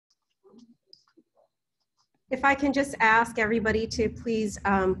If I can just ask everybody to please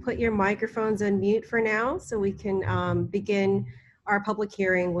put your microphones on mute for now so we can begin our public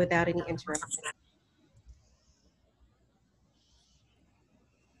hearing without any interruption.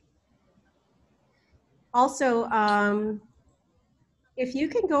 Also, if you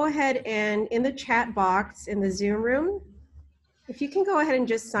can go ahead and in the chat box in the Zoom room, if you can go ahead and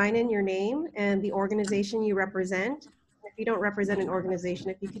just sign in your name and the organization you represent. If you don't represent an organization,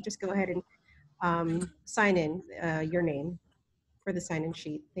 if you could just go ahead and sign in your name for the sign-in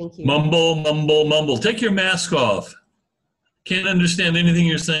sheet. Thank you. Mumble, mumble, mumble. Take your mask off. Can't understand anything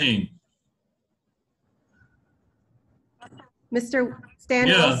you're saying. Mr. Stan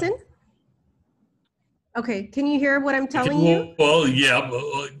Wilson? Okay, can you hear what I'm telling you? Well, yeah.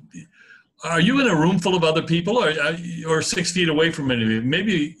 Are you in a room full of other people or 6 feet away from anyone?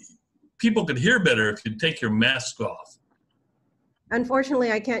 Maybe people could hear better if you take your mask off.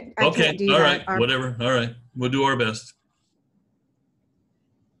 Unfortunately, I can't do that. Okay, all right, whatever. All right, we'll do our best.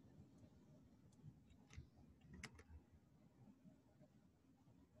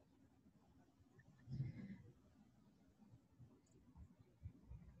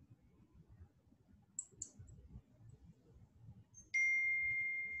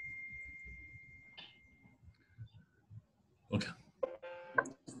 Okay.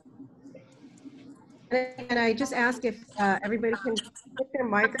 And I just ask if everybody can put their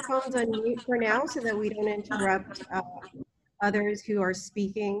microphones on mute for now so that we don't interrupt others who are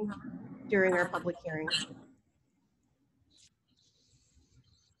speaking during our public hearing.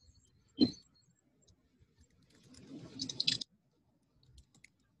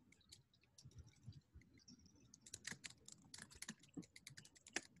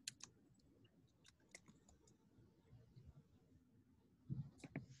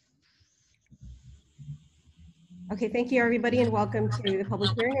 Okay, thank you everybody and welcome to the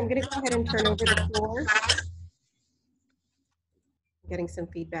public hearing. I'm going to go ahead and turn over the floor. Getting some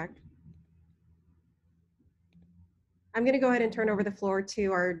feedback. I'm going to go ahead and turn over the floor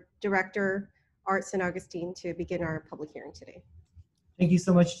to our Director, Art St. Augustine, to begin our public hearing today. Thank you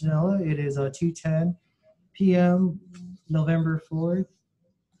so much, Janella. It is 2:10 p.m. November 4th,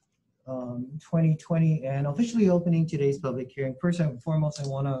 2020, and officially opening today's public hearing. First and foremost, I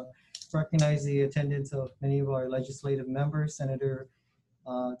want to recognize the attendance of many of our legislative members, Senator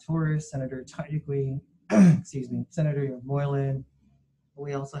Torres, Senator Tidegui, excuse me, Senator Moylan.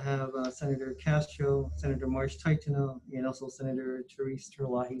 We also have Senator Castro, Senator Marsh Taitano, and also Senator Therese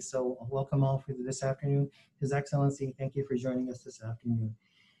Terlahi. So welcome all for this afternoon. His Excellency, thank you for joining us this afternoon.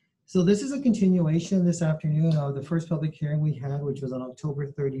 So this is a continuation this afternoon of the first public hearing we had, which was on October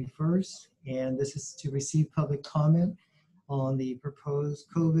 31st. And this is to receive public comment on the proposed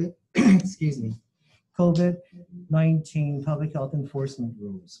COVID, excuse me, COVID-19 public health enforcement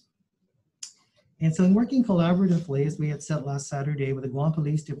rules. And so in working collaboratively, as we had said last Saturday with the Guam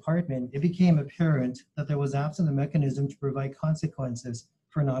Police Department, it became apparent that there was absent a mechanism to provide consequences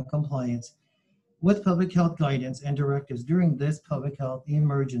for non-compliance with public health guidance and directives during this public health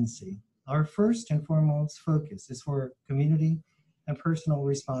emergency. Our first and foremost focus is for community and personal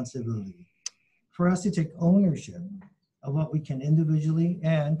responsibility, for us to take ownership of what we can individually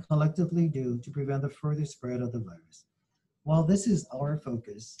and collectively do to prevent the further spread of the virus. While this is our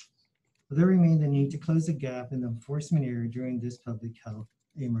focus, there remained the need to close the gap in the enforcement area during this public health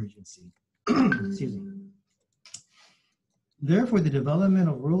emergency. Excuse me. Therefore, the development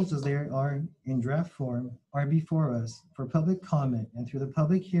of rules as they are in draft form are before us for public comment, and through the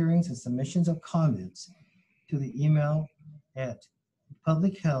public hearings and submissions of comments to the email at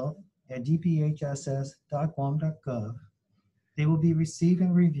publichealth@dphss.guam.gov, they will be received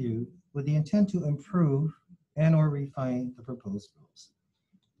and reviewed with the intent to improve and or refine the proposed rules.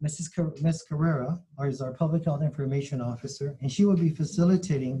 Ms. Carrera is our Public Health Information Officer, and she will be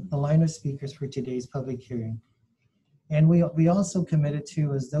facilitating the line of speakers for today's public hearing. And we also committed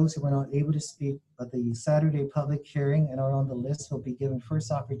to, as those who were not able to speak at the Saturday public hearing and are on the list will be given first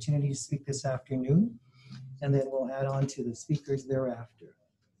opportunity to speak this afternoon, and then we'll add on to the speakers thereafter.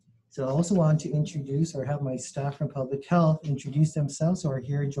 So I also want to introduce or have my staff from Public Health introduce themselves who are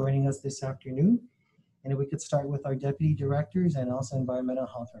here joining us this afternoon. And if we could start with our deputy directors and also environmental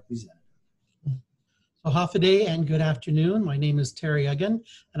health representative. So Hafaday and good afternoon. My name is Terry Uggan,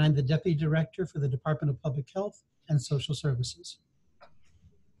 and I'm the deputy director for the Department of Public Health and Social Services.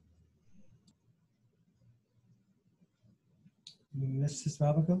 Mrs.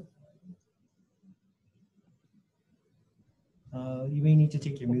 Rabaco? You may need to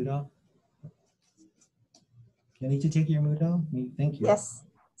take your mute off. You need to take your mute off? Thank you. Yes,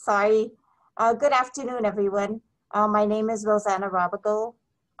 sorry. Good afternoon, everyone. My name is Rosanna Rabago.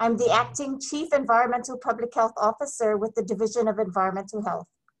 I'm the Acting Chief Environmental Public Health Officer with the Division of Environmental Health.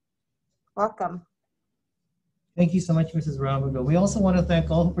 Welcome. Thank you so much, Mrs. Ramago. We also want to thank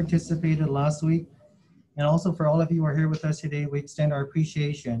all who participated last week. And also for all of you who are here with us today, we extend our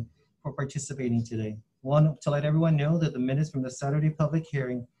appreciation for participating today. One, to let everyone know that the minutes from the Saturday public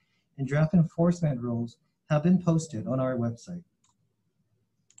hearing and draft enforcement rules have been posted on our website.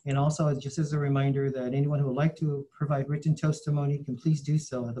 And also, just as a reminder that anyone who would like to provide written testimony can please do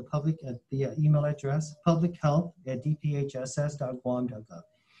so at the email address publichealth@dphss.guam.gov.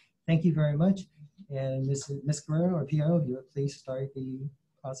 Thank you very much. And Ms. Guerrero or PRO, if you would please start the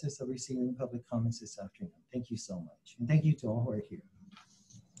process of receiving public comments this afternoon. Thank you so much. And thank you to all who are here.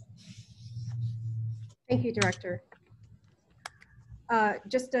 Thank you, Director.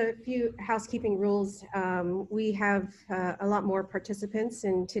 Just a few housekeeping rules. We have a lot more participants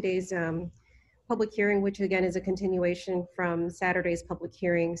in today's public hearing, which again is a continuation from Saturday's public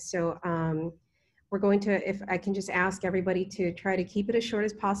hearing. So we're going to, if I can just ask everybody to try to keep it as short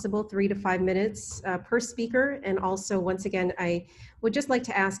as possible, 3 to 5 minutes per speaker. And also, once again, I would just like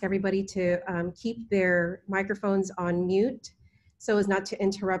to ask everybody to keep their microphones on mute so as not to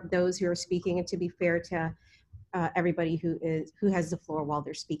interrupt those who are speaking and to be fair to everybody who has the floor while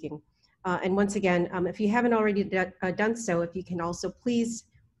they're speaking. And once again, if you haven't already done so, if you can also please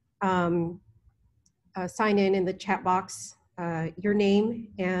sign in the chat box your name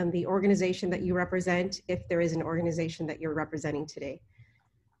and the organization that you represent, if there is an organization that you're representing today.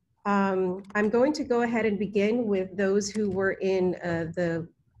 I'm going to go ahead and begin with those who were in the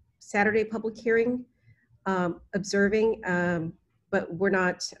Saturday public hearing observing, but we're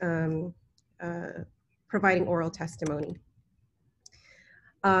not providing oral testimony.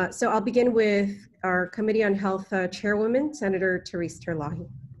 So I'll begin with our Committee on Health Chairwoman, Senator Therese Terlahi.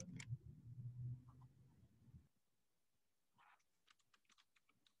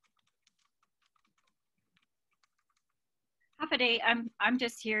 Half a day, I'm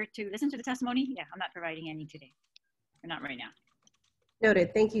just here to listen to the testimony. Yeah, I'm not providing any today, or not right now.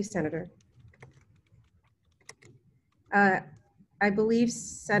 Noted, thank you, Senator. I believe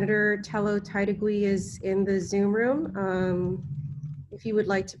Senator Tello Taitagui is in the Zoom room. If you would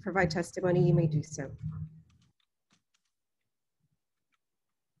like to provide testimony, you may do so.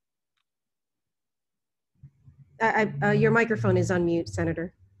 Your microphone is on mute,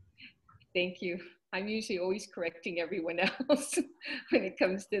 Senator. Thank you. I'm usually always correcting everyone else when it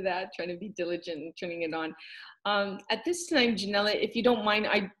comes to that, trying to be diligent and turning it on. At this time, Janella, if you don't mind,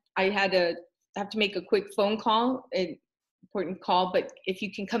 I have to make a quick phone call, an important call, but if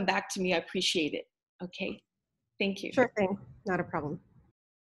you can come back to me, I appreciate it. Okay, thank you. Sure thing, not a problem.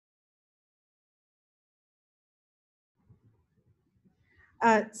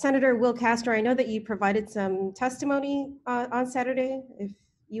 Senator Will Castro, I know that you provided some testimony on Saturday. If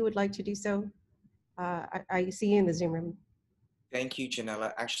you would like to do so, I see you in the Zoom room. Thank you,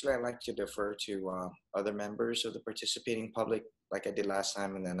 Janella. Actually, I'd like to defer to other members of the participating public like I did last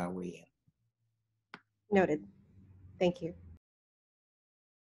time, and then I'll weigh in. Noted. Thank you.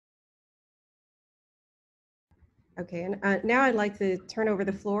 Okay, and now I'd like to turn over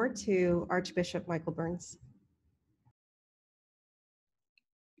the floor to Archbishop Michael Burns.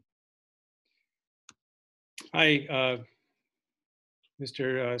 Hi,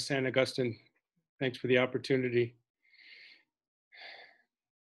 Mr. San Agustin. Thanks for the opportunity.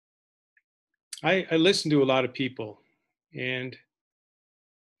 I listen to a lot of people, and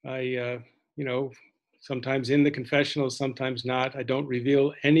I, sometimes in the confessional, sometimes not. I don't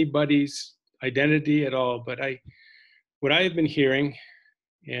reveal anybody's identity at all, but what I have been hearing,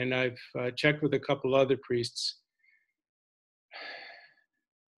 and I've checked with a couple other priests,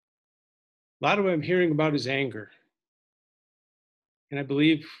 a lot of what I'm hearing about is anger. And I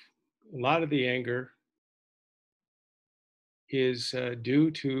believe a lot of the anger is due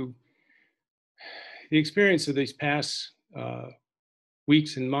to the experience of these past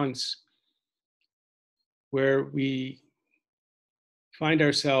weeks and months, where we find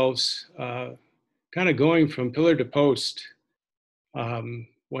ourselves kind of going from pillar to post.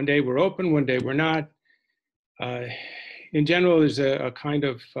 One day we're open, one day we're not. In general, there's a kind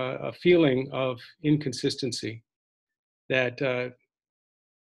of a feeling of inconsistency that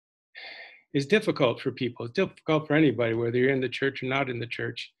is difficult for people. It's difficult for anybody, whether you're in the church or not in the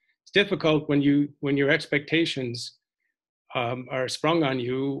church. It's difficult when your expectations are sprung on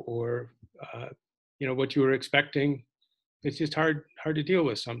you, or what you were expecting. It's just hard to deal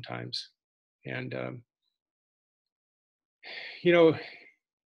with sometimes. And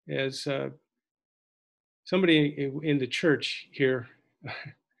as somebody in the church here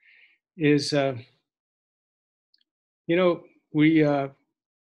is,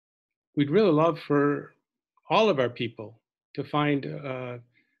 we'd really love for all of our people to find a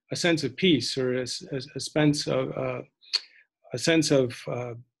sense of peace, or a sense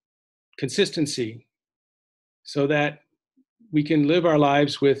of consistency, so that we can live our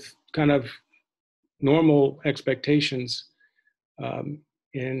lives with kind of normal expectations.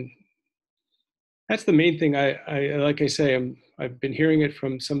 And that's the main thing. Like I say, I've been hearing it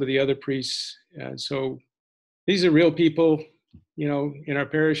from some of the other priests. So these are real people, you know, in our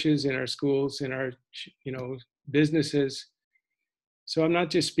parishes, in our schools, in our, you know, businesses. So I'm not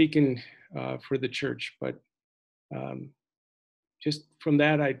just speaking for the church, but just from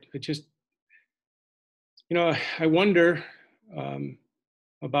that, I just, you know, I wonder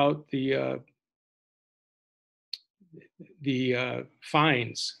about the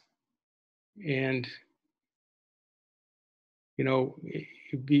fines. And, you know,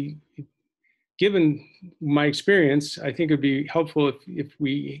 it'd be, given my experience, I think it'd be helpful if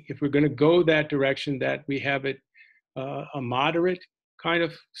we're going to go that direction, that we have it a moderate kind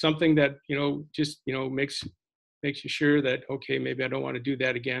of something that, you know, just, you know, makes you sure that, okay, maybe I don't want to do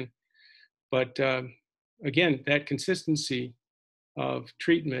that again. But again, that consistency of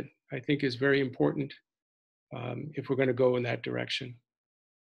treatment, I think, is very important if we're going to go in that direction.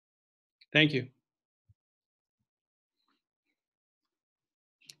 Thank you.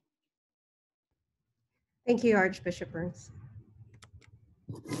 Thank you, Archbishop Burns.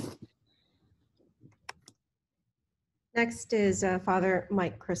 Next is Father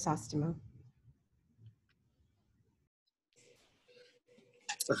Mike Chrysostomo.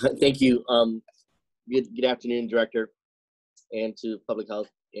 Thank you. Good afternoon, Director, and to Public Health,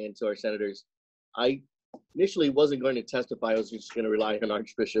 and to our senators. I initially wasn't going to testify. I was just going to rely on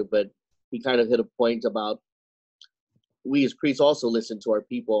Archbishop, but he kind of hit a point about we as priests also listen to our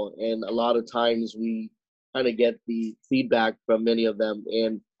people, and a lot of times we kind of get the feedback from many of them.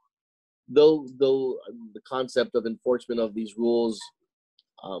 And though the concept of enforcement of these rules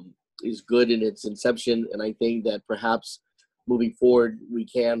is good in its inception, and I think that perhaps moving forward we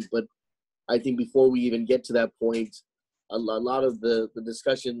can, but I think before we even get to that point, a lot of the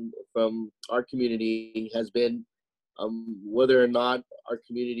discussion from our community has been whether or not our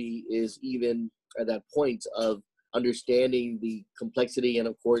community is even at that point of understanding the complexity and,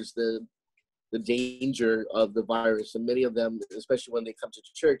 of course, the danger of the virus. And many of them, especially when they come to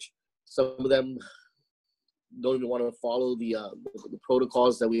church, some of them don't even want to follow the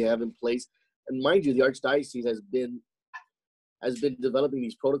protocols that we have in place. And mind you, the Archdiocese has been developing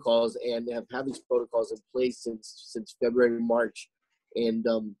these protocols and have had these protocols in place since February, March. And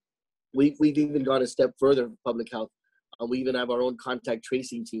we've even gone a step further in public health. We even have our own contact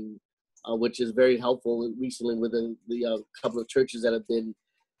tracing team, which is very helpful recently with the couple of churches that have been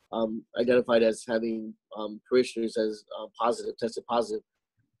identified as having parishioners as tested positive.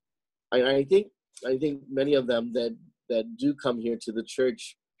 I think many of them that do come here to the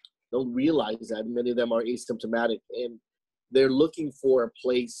church don't realize that. Many of them are asymptomatic, and they're looking for a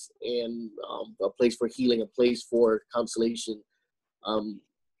place, and a place for healing, a place for consolation.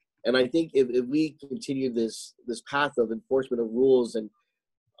 And I think if we continue this path of enforcement of rules and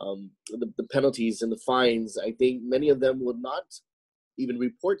the penalties and the fines, I think many of them will not even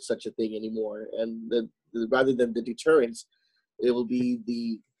report such a thing anymore. And rather than the deterrence, it will be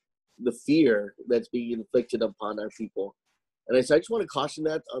the fear that's being inflicted upon our people. And so I just want to caution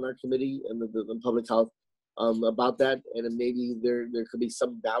that on our committee and the public health about that. And then maybe there could be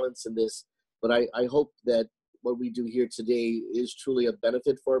some balance in this. But I hope that what we do here today is truly a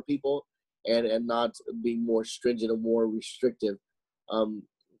benefit for our people, and not being more stringent or more restrictive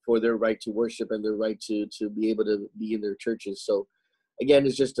for their right to worship and their right to be able to be in their churches. So again,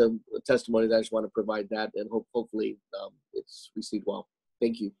 it's just a testimony that I just want to provide that, and hopefully it's received well.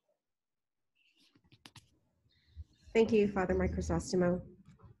 Thank you. Thank you, Father Mike Chrysostomo.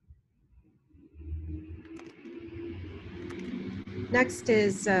 Next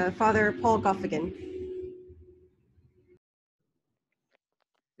is Father Paul Goffigan.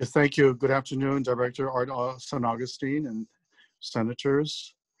 Yes, thank you. Good afternoon, Director St. Augustine and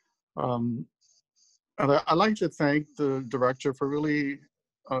senators. And I'd like to thank the Director for really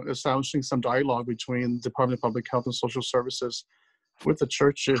establishing some dialogue between the Department of Public Health and Social Services with the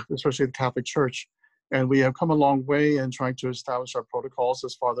church, especially the Catholic Church. And we have come a long way in trying to establish our protocols,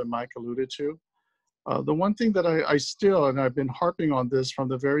 as Father Mike alluded to. The one thing that I still, and I've been harping on this from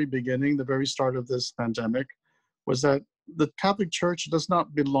the very beginning, the very start of this pandemic, was that the Catholic Church does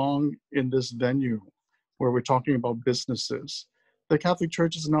not belong in this venue where we're talking about businesses. The Catholic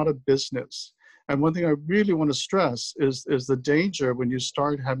Church is not a business. And one thing I really want to stress is the danger when you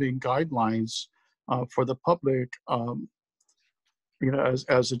start having guidelines for the public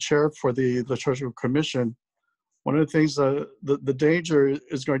as a chair for the liturgical commission, one of the things the danger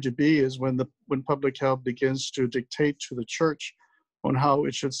is going to be is when public health begins to dictate to the church on how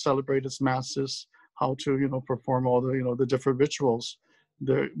it should celebrate its masses, how to perform all the different rituals.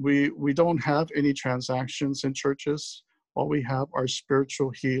 We don't have any transactions in churches. All we have are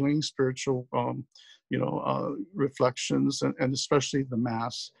spiritual healing, spiritual reflections, and especially the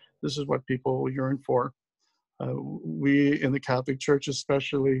Mass. This is what people yearn for. We in the Catholic Church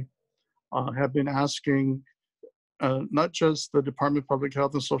especially have been asking not just the Department of Public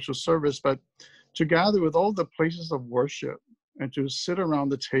Health and Social Service, but to gather with all the places of worship and to sit around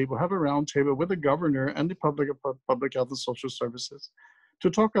the table, have a round table with the governor and the Public Health and Social Services to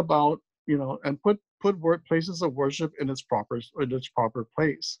talk about, and put places of worship in its proper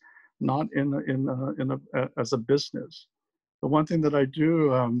place, not as a business. The one thing that I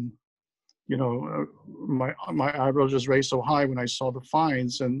do, my eyebrows just raised so high when I saw the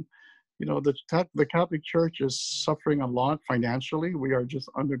fines, and the Catholic Church is suffering a lot financially. We are just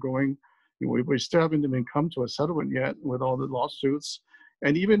undergoing, we still haven't even come to a settlement yet with all the lawsuits.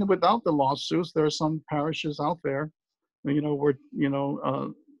 And even without the lawsuits, there are some parishes out there, where,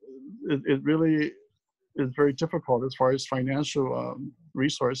 it really is very difficult as far as financial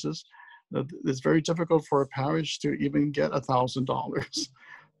resources. It's very difficult for a parish to even get $1,000,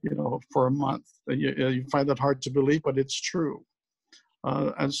 for a month. You find that hard to believe, but it's true.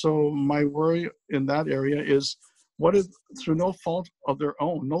 And so my worry in that area is, what if through no fault of their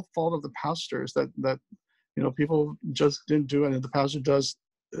own, no fault of the pastors, that people just didn't do it, and the pastor does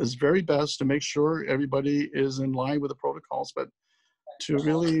his very best to make sure everybody is in line with the protocols, but to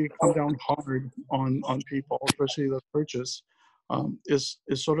really come down hard on people, especially the churches, is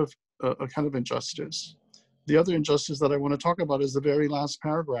sort of a kind of injustice. The other injustice that I want to talk about is the very last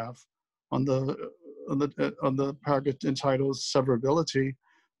paragraph on the paragraph entitled severability,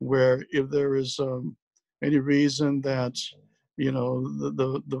 where if there is any reason that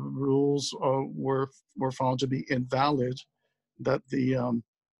the rules were found to be invalid, that the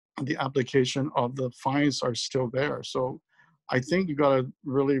application of the fines are still there. So I think you got to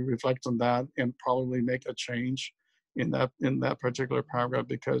really reflect on that and probably make a change in that particular paragraph,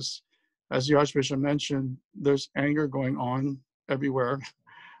 because as the Archbishop mentioned, there's anger going on everywhere.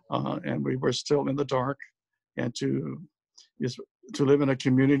 And we were still in the dark, and to live in a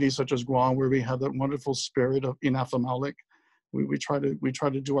community such as Guam, where we have that wonderful spirit of inafamalik, we try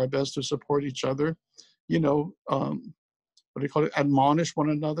to do our best to support each other, what do you call it, admonish one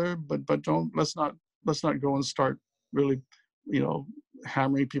another, but let's not go and start really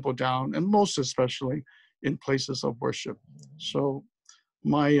hammering people down, and most especially in places of worship. So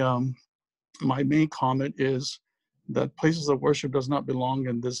my main comment is that places of worship does not belong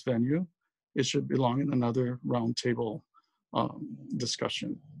in this venue. It should belong in another roundtable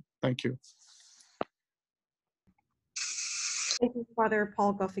discussion. Thank you. Thank you, Father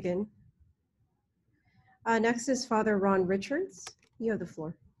Paul Guffigan. Next is Father Ron Richards. You have the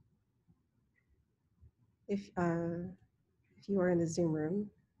floor. If you are in the Zoom room.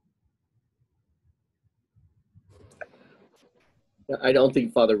 I don't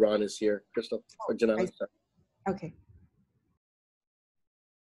think Father Ron is here, Crystal, or Janelle. Okay.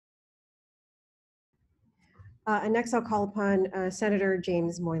 And next I'll call upon Senator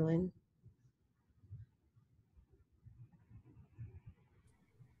James Moylan.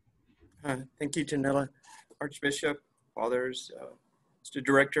 Thank you, Janella, Archbishop, Fathers, Mr.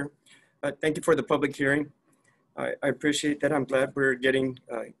 Director. Thank you for the public hearing. I appreciate that. I'm glad we're getting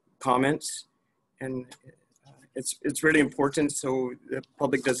comments, and it's really important so the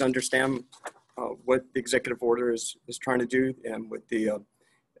public does understand what the executive order is trying to do, and with the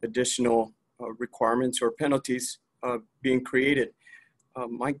additional requirements or penalties being created.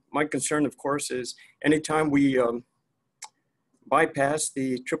 My concern, of course, is anytime we bypass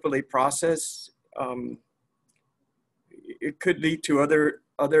the AAA process, it could lead to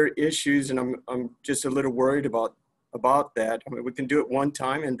other issues, and I'm just a little worried about that. I mean, we can do it one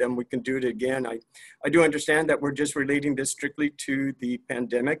time and then we can do it again. I do understand that we're just relating this strictly to the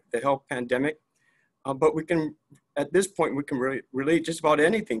pandemic, the health pandemic, but we can, at this point, we can relate just about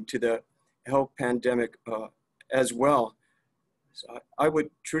anything to the health pandemic as well. So I would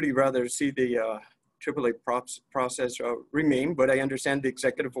truly rather see the AAA process remain, but I understand the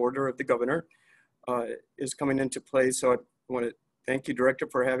executive order of the governor is coming into play. So I want to thank you, Director,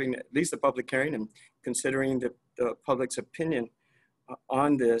 for having at least a public hearing and considering the public's opinion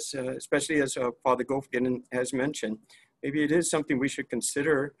on this, especially as Father Gofgen has mentioned. Maybe it is something we should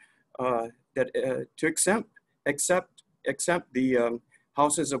consider that to accept the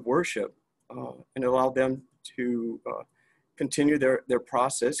houses of worship and allow them to continue their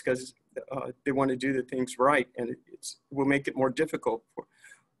process because they want to do the things right, and it will make it more difficult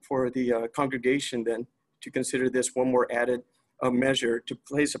for the congregation then to consider this one more added measure to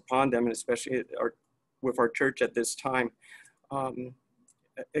place upon them, and especially with our church at this time.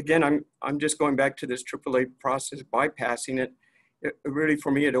 Again, I'm just going back to this AAA process, bypassing it. Really,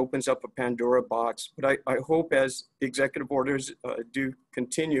 for me, it opens up a Pandora box. But I hope as the executive orders do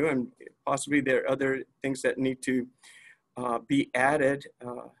continue, and possibly there are other things that need to be added,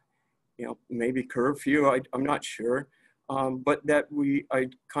 you know, maybe curfew, I'm not sure. But that I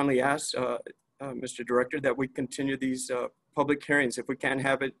kindly ask, Mr. Director, that we continue these public hearings. If we can't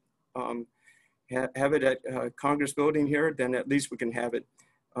have it, have it at Congress building here, then at least we can have it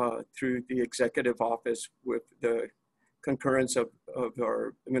through the executive office with the concurrence of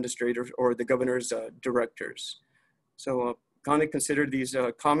our administrators or the governor's directors. So kindly consider these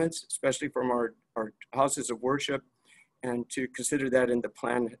comments, especially from our houses of worship, and to consider that in the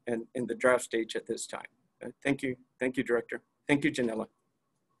plan and in the draft stage at this time. Thank you, Director. Thank you, Janella.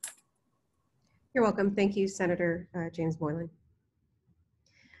 You're welcome. Thank you, Senator James Moylan.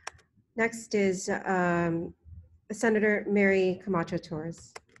 Next is Senator Mary Camacho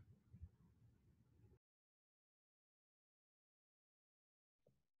Torres.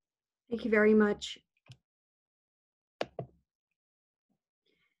 Thank you very much.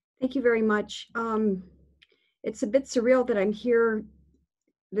 Thank you very much. It's a bit surreal that I'm here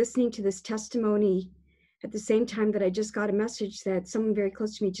listening to this testimony at the same time that I just got a message that someone very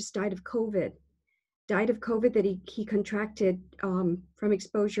close to me just died of COVID. That he contracted from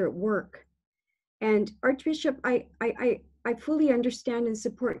exposure at work. And Archbishop, I fully understand and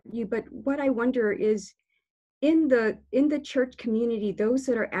support you, but what I wonder is, in the church community, those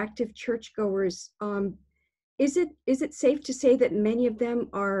that are active churchgoers, is it safe to say that many of them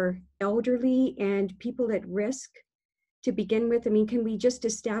are elderly and people at risk to begin with? I mean, can we just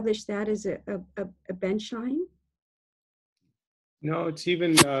establish that as a bench line? No, it's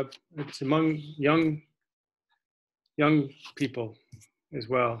even it's among young people as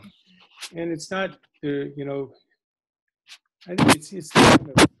well, and it's not you know, I think it's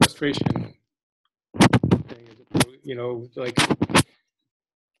kind of frustration thing, you know, like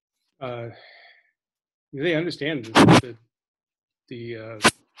they understand the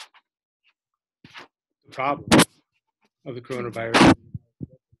problem of the coronavirus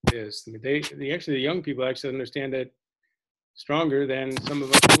is. I mean, they actually, the young people actually understand it stronger than some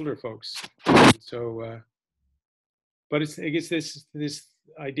of us older folks. So, but I guess this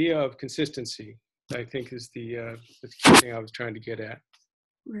idea of consistency, I think, is the thing I was trying to get at.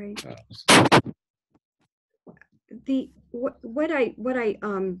 Right. What I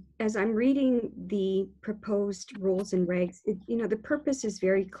as I'm reading the proposed rules and regs, you know, the purpose is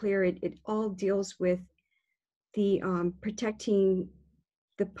very clear. It all deals with the protecting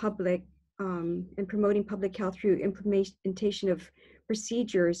the public and promoting public health through implementation of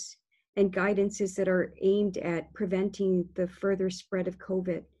procedures and guidances that are aimed at preventing the further spread of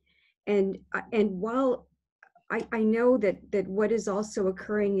COVID. And while I know that what is also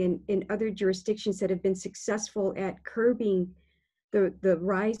occurring in other jurisdictions that have been successful at curbing the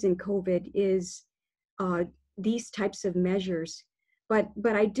rise in COVID is these types of measures. But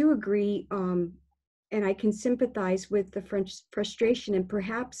I do agree, and I can sympathize with the frustration, and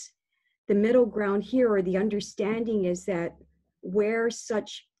perhaps the middle ground here, or the understanding, is that where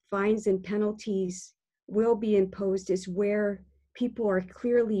such fines and penalties will be imposed is where people are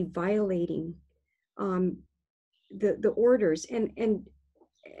clearly violating the orders.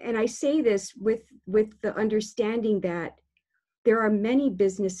 And I say this with the understanding that there are many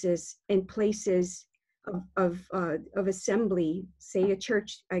businesses and places of assembly, say a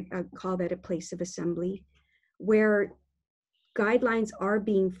church, I call that a place of assembly, where guidelines are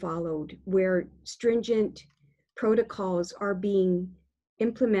being followed, where stringent protocols are being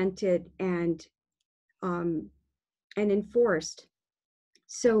implemented and enforced.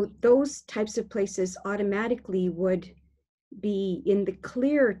 So those types of places automatically would be in the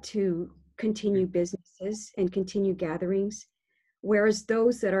clear to continue businesses and continue gatherings, whereas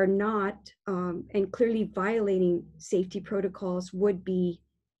those that are not and clearly violating safety protocols would be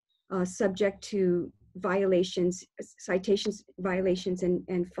subject to violations, citations, violations,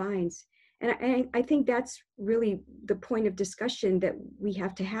 and fines. And I think that's really the point of discussion that we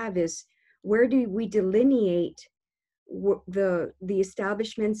have to have, is where do we delineate the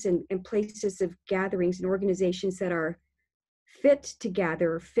establishments and places of gatherings and organizations that are fit to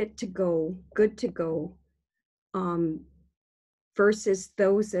gather, fit to go, good to go, versus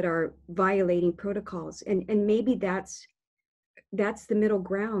those that are violating protocols. And maybe that's the middle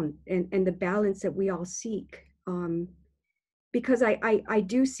ground and the balance that we all seek. because I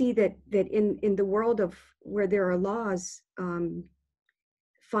do see that in the world of where there are laws,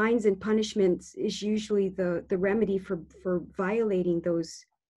 fines and punishments is usually the remedy for violating those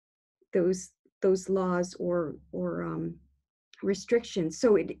laws or restrictions.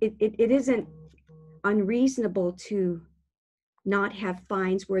 So it isn't unreasonable to not have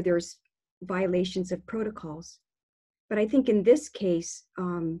fines where there's violations of protocols. But I think in this case,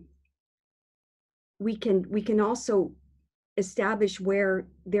 we can also establish where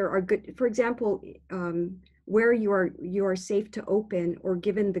there are good, for example, where you are safe to open or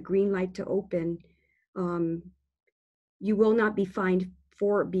given the green light to open, you will not be fined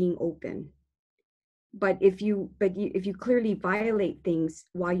for being open. But if you clearly violate things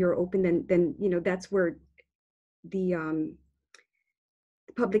while you're open, then you know that's where the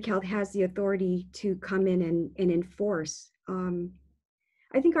public health has the authority to come in and enforce.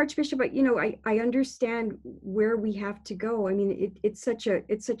 I think, Archbishop, you know, I understand where we have to go. I mean, it's such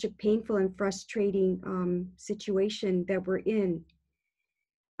a painful and frustrating situation that we're in.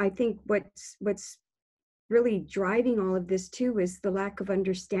 I think what's really driving all of this too is the lack of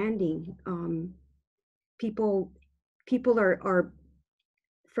understanding. People are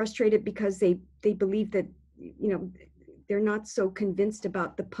frustrated because they believe that, you know, they're not so convinced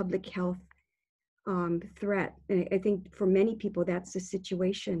about the public health threat. And I think for many people that's the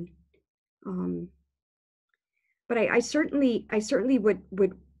situation. But I certainly would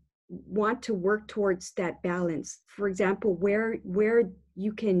want to work towards that balance. For example, where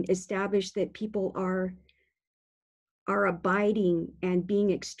you can establish that people are abiding and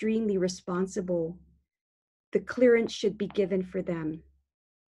being extremely responsible, the clearance should be given for them.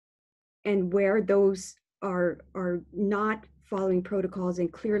 And where those are not following protocols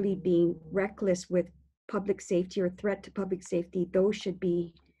and clearly being reckless with public safety or threat to public safety, those should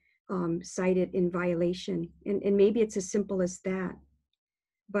be cited in violation. And maybe it's as simple as that.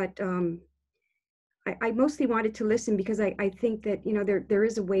 But I mostly wanted to listen because I think that, you know, there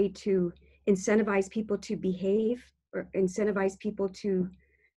is a way to incentivize people to behave or incentivize people to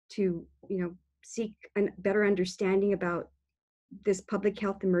you know, seek a better understanding about this public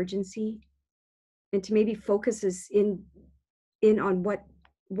health emergency, and to maybe focus us in on what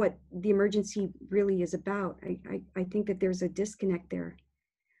the emergency really is about. I think that there's a disconnect there.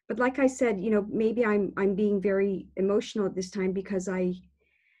 But like I said, you know, maybe I'm being very emotional at this time because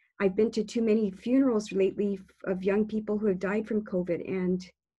I've been to too many funerals lately of young people who have died from COVID, and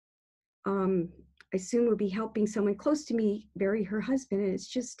I soon will be helping someone close to me bury her husband, and it's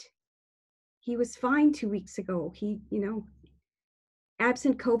just, he was fine 2 weeks ago. He, you know,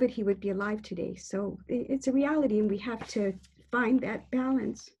 absent COVID, he would be alive today. So it's a reality, and we have to find that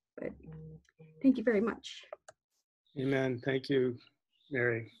balance. But thank you very much. Amen. Thank you,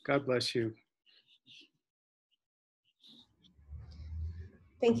 Mary. God bless you.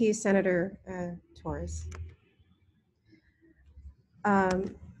 Thank you, Senator Torres.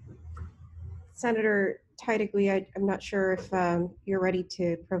 Senator Titagui, I'm not sure if you're ready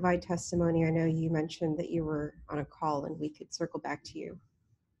to provide testimony. I know you mentioned that you were on a call and we could circle back to you.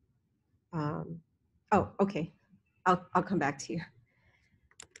 Oh, okay. I'll come back to you.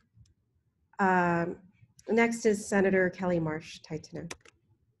 Next is Senator Kelly Marsh-Titano.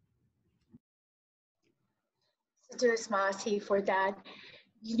 There's Masi for that.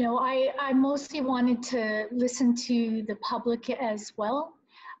 You know, I mostly wanted to listen to the public as well,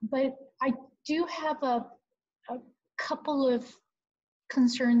 but I do have a couple of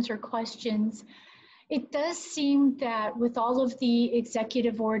concerns or questions. It does seem that with all of the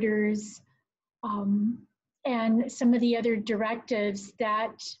executive orders and some of the other directives,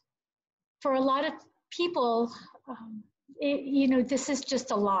 that for a lot of people, you know, this is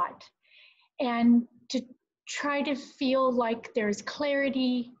just a lot. And to try to feel like there's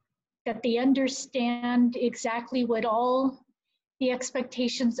clarity, that they understand exactly what all the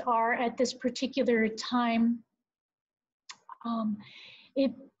expectations are at this particular time.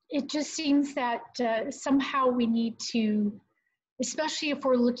 It just seems that somehow we need to, especially if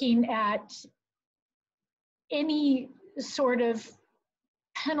we're looking at any sort of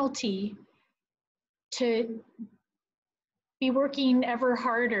penalty, to be working ever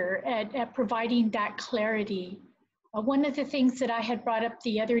harder at providing that clarity. One of the things that I had brought up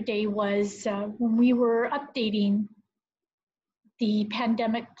the other day was when we were updating the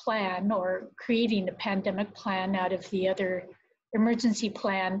pandemic plan or creating a pandemic plan out of the other emergency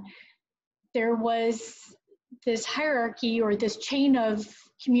plan, there was this hierarchy or this chain of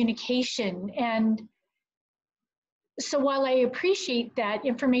communication. And so while I appreciate that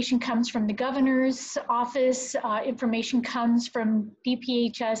information comes from the governor's office, information comes from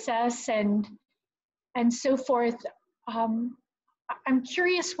DPHSS and so forth, I'm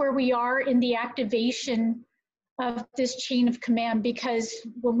curious where we are in the activation of this chain of command, because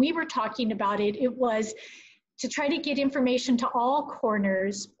when we were talking about it, it was to try to get information to all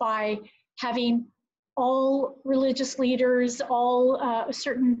corners by having all religious leaders, all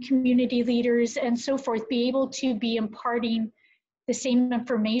certain community leaders and so forth be able to be imparting the same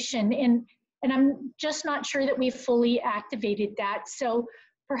information. And I'm just not sure that we've fully activated that. So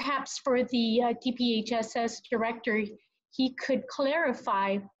perhaps for the DPHSS director, he could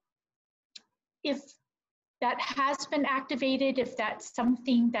clarify if that has been activated, if that's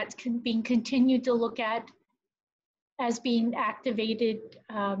something that's being continued to look at as being activated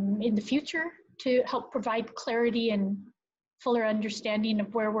in the future to help provide clarity and fuller understanding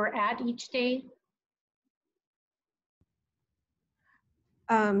of where we're at each day.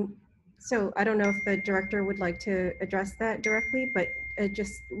 So I don't know if the director would like to address that directly, but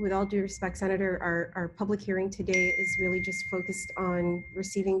just with all due respect, Senator, our public hearing today is really just focused on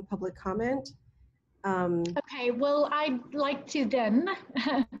receiving public comment. Okay, well, I'd like to then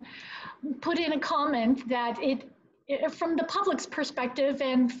put in a comment that from the public's perspective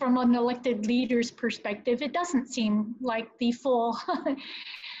and from an elected leader's perspective, it doesn't seem like the full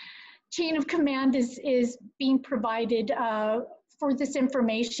chain of command is being provided for this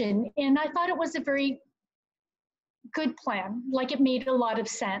information. And I thought it was a very good plan, like it made a lot of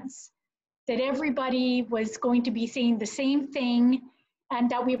sense, that everybody was going to be saying the same thing and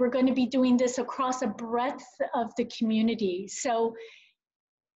that we were going to be doing this across a breadth of the community. So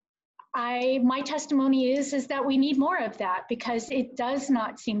my testimony is that we need more of that, because it does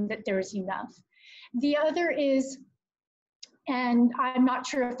not seem that there's enough. The other is, and I'm not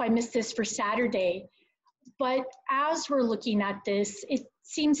sure if I missed this for Saturday, but as we're looking at this, it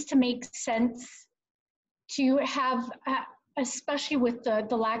seems to make sense to have, especially with the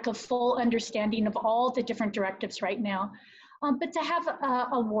lack of full understanding of all the different directives right now, but to have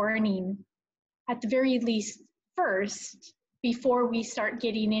a warning at the very least first before we start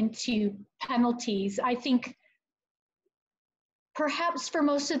getting into penalties. I think perhaps for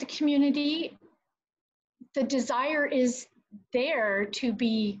most of the community, the desire is there to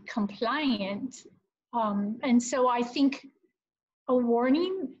be compliant. And so I think a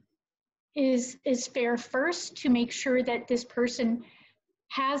warning is fair first, to make sure that this person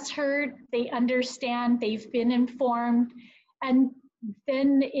has heard, they understand, they've been informed. And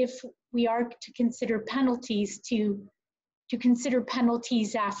then if we are to consider penalties, to consider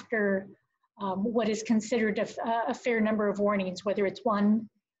penalties after what is considered a fair number of warnings, whether it's one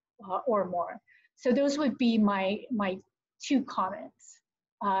or more. So those would be my two comments,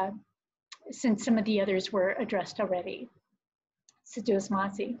 since some of the others were addressed already. Seduas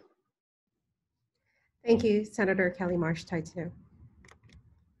Masi. Thank you, Senator Kelly Marsh Taitu.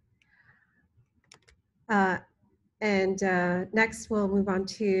 Next, we'll move on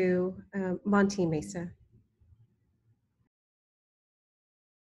to Monty Mesa.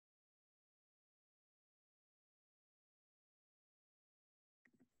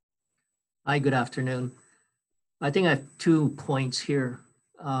 Hi, good afternoon. I think I have 2 points here.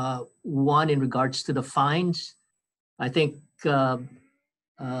 One in regards to the fines. I think the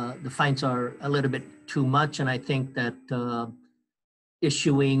fines are a little bit too much, and I think that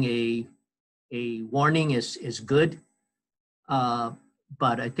issuing a warning is good.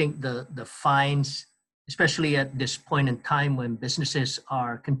 But I think the fines, especially at this point in time when businesses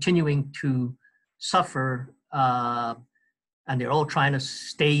are continuing to suffer, and they're all trying to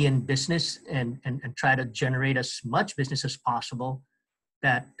stay in business and try to generate as much business as possible,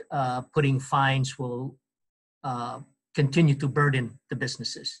 that putting fines will continue to burden the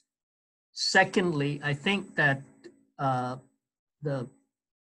businesses. Secondly, I think that the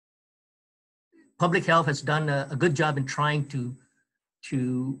public health has done a good job in trying to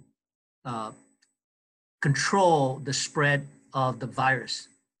control the spread of the virus.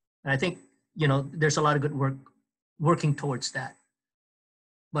 And I think, there's a lot of good work working towards that.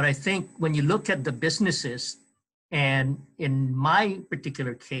 But I think when you look at the businesses, and in my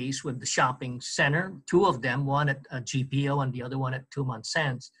particular case with the shopping center, 2 of them, one at a GPO and the other one at 2 Month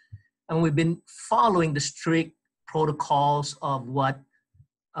Sands, and we've been following the strict protocols of what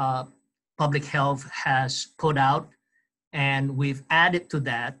public health has put out, and we've added to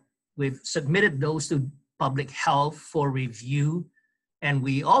that. We've submitted those to public health for review, and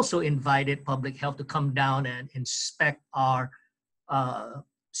we also invited public health to come down and inspect our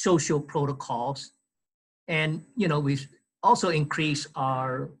social protocols. And we've also increased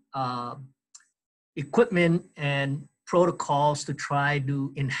our equipment and protocols to try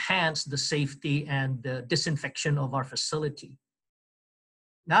to enhance the safety and the disinfection of our facility.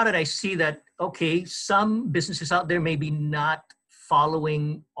 now that I see that, okay, some businesses out there maybe not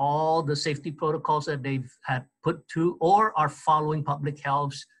following all the safety protocols that they've had put through or are following public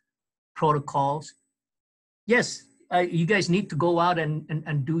health's protocols. Yes, you guys need to go out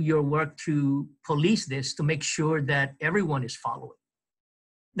and do your work to police this, to make sure that everyone is following.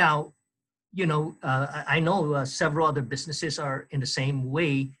 Now, you know, I know several other businesses are in the same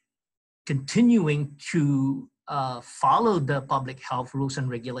way, continuing to follow the public health rules and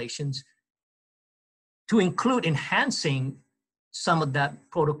regulations, to include enhancing some of that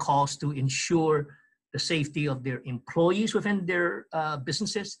protocols to ensure the safety of their employees within their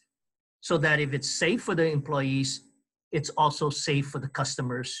businesses, so that if it's safe for the employees, it's also safe for the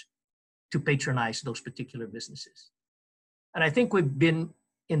customers to patronize those particular businesses. And I think we've been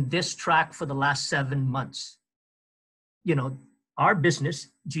in this track for the last 7 months. You know, our business,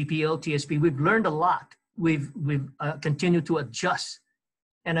 GPO, TSP, we've learned a lot. We've continued to adjust.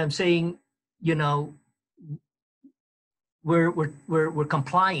 And I'm saying, you know, we're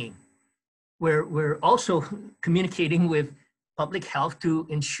complying. We're also communicating with public health to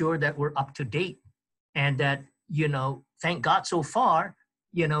ensure that we're up to date, and that, you know, thank God so far,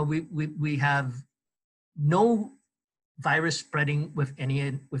 you know, we have no virus spreading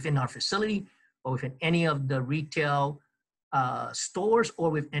within our facility or within any of the retail stores or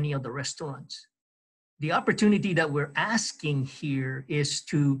with any of the restaurants. The opportunity that we're asking here is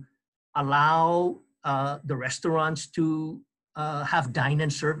to allow the restaurants to have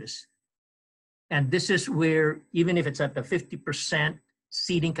dine-in service. And this is where, even if it's at the 50%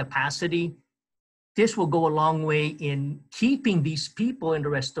 seating capacity, this will go a long way in keeping these people in the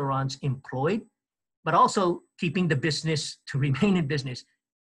restaurants employed, but also keeping the business to remain in business.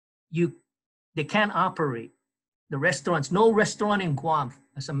 They can't operate. The restaurants, no restaurant in Guam,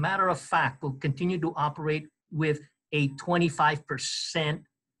 as a matter of fact, will continue to operate with a 25%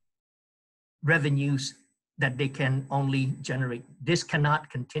 revenues that they can only generate. This cannot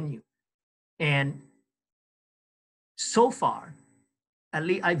continue. And so far, at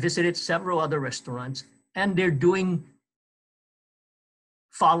least I visited several other restaurants, and they're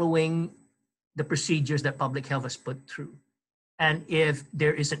following the procedures that public health has put through. And if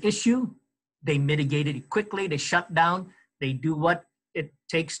there is an issue, they mitigate it quickly, they shut down, they do what it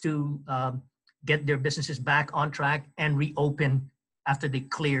takes to get their businesses back on track and reopen after they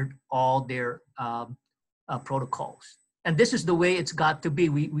cleared all their protocols. And this is the way it's got to be.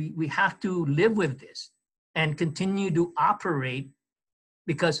 We have to live with this and continue to operate,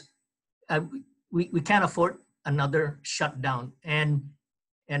 because we can't afford another shutdown. And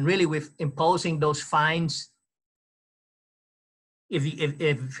really, with imposing those fines, if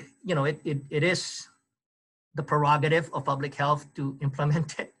you know, it is the prerogative of public health to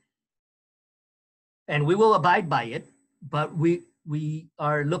implement it, and we will abide by it. But we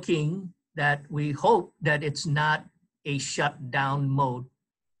are looking that we hope that it's not a shutdown mode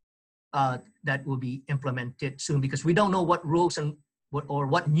that will be implemented soon, because we don't know what rules and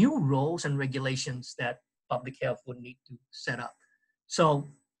what new rules and regulations that public health would need to set up. So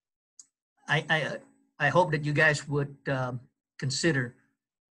I hope that you guys would consider,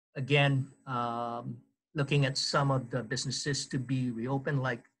 again, looking at some of the businesses to be reopened,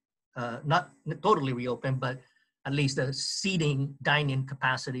 like not totally reopened, but at least the seating dine-in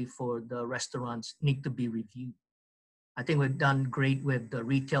capacity for the restaurants need to be reviewed. I think we've done great with the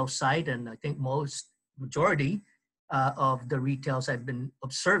retail side, and I think majority of the retails I've been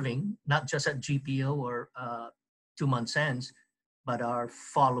observing, not just at GPO or 2 months ends, but are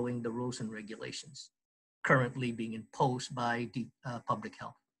following the rules and regulations currently being imposed by the public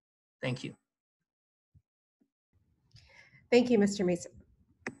health. Thank you. Thank you, Mr. Mason.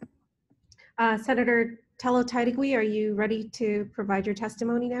 Senator Tello Taitigui, are you ready to provide your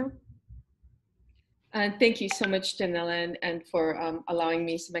testimony now? Thank you so much, Janella, and for allowing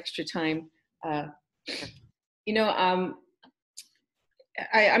me some extra time. You know,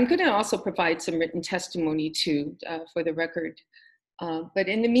 I'm going to also provide some written testimony too, for the record. But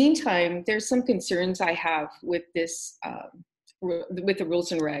in the meantime, there's some concerns I have with this, with the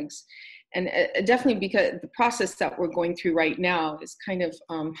rules and regs. And definitely because the process that we're going through right now is kind of,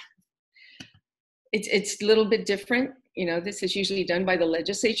 it's a little bit different. You know, this is usually done by the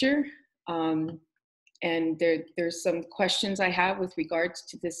legislature. And there's some questions I have with regards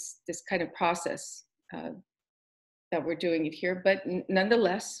to this kind of process that we're doing it here. But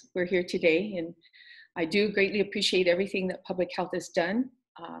nonetheless, we're here today, and I do greatly appreciate everything that public health has done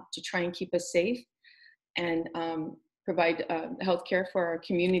to try and keep us safe and provide health care for our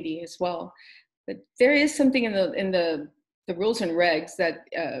community as well. But there is something in the rules and regs that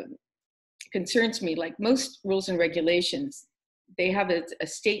concerns me. Like most rules and regulations, they have a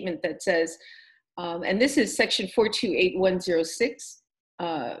statement that says, and this is section 428106,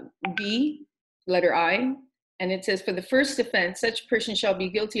 B, letter I, and it says, for the first offense, such person shall be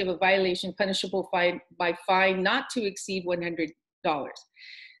guilty of a violation punishable by fine not to exceed $100.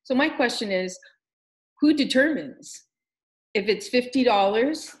 So my question is, who determines if it's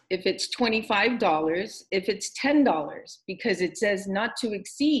 $50, if it's $25, if it's $10? Because it says not to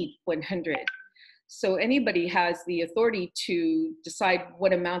exceed 100. So anybody has the authority to decide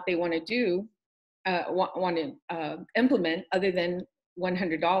what amount they want to do, want to implement other than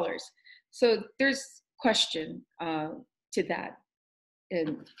 $100. So there's question to that.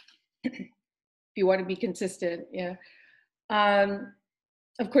 And if you want to be consistent, yeah.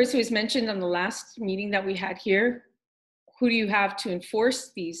 Of course, it was mentioned on the last meeting that we had here, who do you have to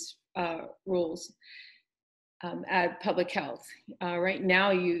enforce these rules at public health? Right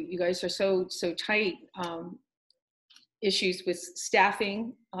now, you guys are so tight. Issues with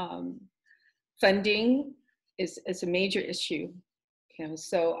staffing, funding is a major issue. You know,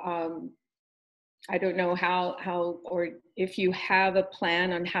 so I don't know how or if you have a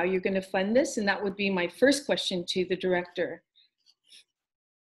plan on how you're going to fund this, and that would be my first question to the director.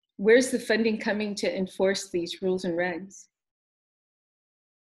 Where's the funding coming to enforce these rules and regs?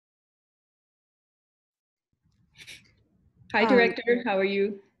 Hi, Director. How are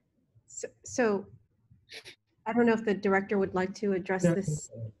you? So I don't know if the director would like to address this.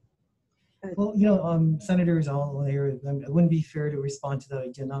 Well, you know, senators all here, it wouldn't be fair to respond to that. I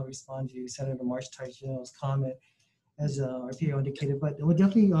did not respond to Senator Marsh-Teichner's comment, as our PO indicated, but it would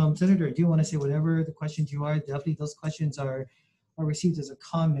definitely, Senator, I do want to say whatever the questions you are, definitely those questions are received as a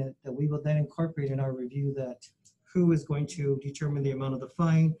comment that we will then incorporate in our review, that who is going to determine the amount of the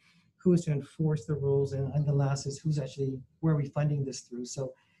fine, who is to enforce the rules, and the last is who's actually, where are we funding this through?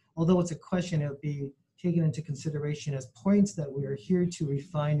 So although it's a question, it would be taken into consideration as points that we are here to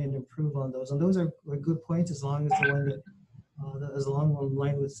refine and improve on those. And those are good points, as long as the one that is along the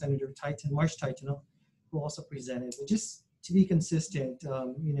line with Senator Marsh-Teichner, who also presented. But just to be consistent,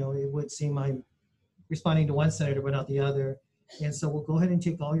 you know, it would seem I'm responding to one senator but not the other. And so we'll go ahead and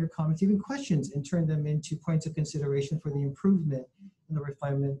take all your comments, even questions, and turn them into points of consideration for the improvement and the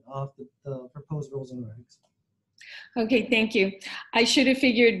refinement of the proposed rules and regs. Okay, thank you. I should have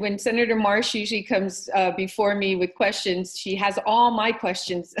figured when Senator Marsh usually comes before me with questions, she has all my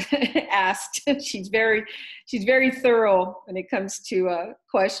questions asked. She's very thorough when it comes to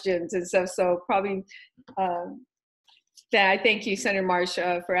questions and stuff. So probably, I thank you, Senator Marsh,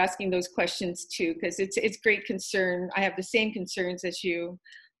 for asking those questions too, because it's great concern. I have the same concerns as you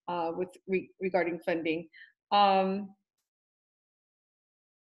regarding funding.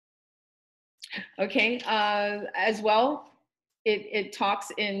 Okay, as well, it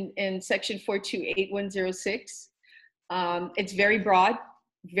talks in section 428106. It's very broad,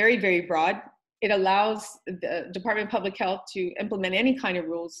 very broad. It allows the Department of Public Health to implement any kind of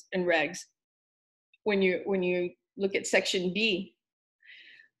rules and regs. When you look at section B,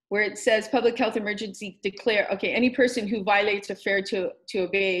 where it says public health emergency declare, okay, any person who violates a failure to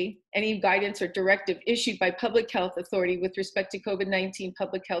obey any guidance or directive issued by public health authority with respect to COVID-19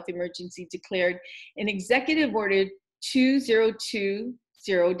 public health emergency declared in Executive Order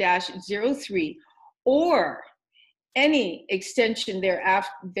 2020-03 or any extension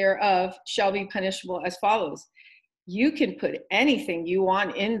thereof shall be punishable as follows. You can put anything you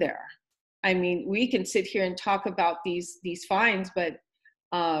want in there. I mean, we can sit here and talk about these fines, but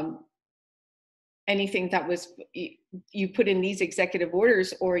anything that was you put in these executive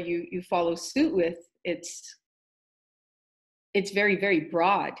orders or you follow suit with, it's very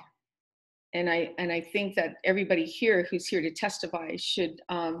broad, and I think that everybody here who's here to testify should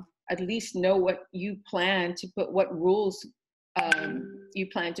at least know what you plan to put, what rules you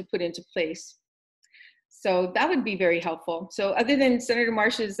plan to put into place. So that would be very helpful. So other than Senator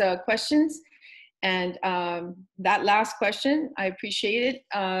Marsh's questions, and that last question, I appreciate it,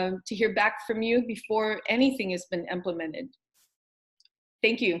 to hear back from you before anything has been implemented.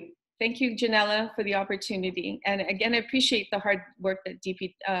 Thank you. Thank you, Janella, for the opportunity. And again, I appreciate the hard work that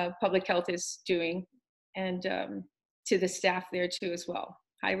DP Public Health is doing, and to the staff there too as well.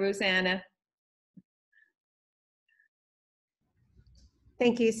 Hi, Rosanna.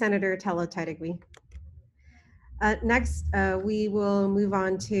 Thank you, Senator Teichner. Next, we will move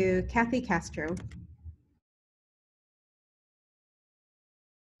on to Kathy Castro.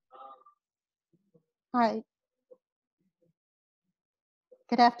 Hi.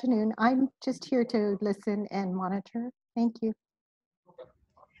 Good afternoon. I'm just here to listen and monitor. Thank you.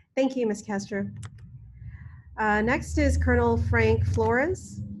 Thank you, Ms. Castro. Next is Colonel Frank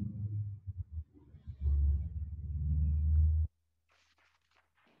Flores.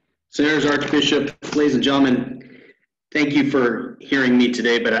 Senators, Archbishop, ladies and gentlemen, thank you for hearing me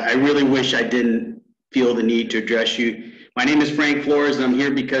today, but I really wish I didn't feel the need to address you. My name is Frank Flores, and I'm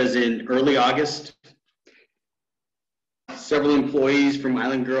here because in early August, several employees from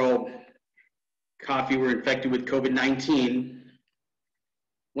Island Girl Coffee were infected with COVID-19.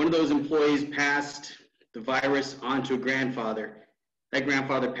 One of those employees passed the virus on to a grandfather. That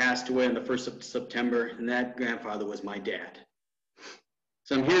grandfather passed away on the 1st of September, and that grandfather was my dad.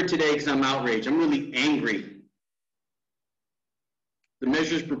 So I'm here today because I'm outraged. I'm really angry. The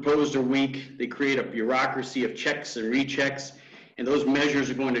measures proposed are weak. They create a bureaucracy of checks and rechecks, and those measures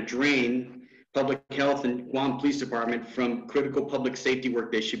are going to drain public health and Guam Police Department from critical public safety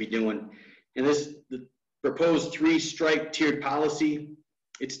work they should be doing. And the proposed 3-strike tiered policy,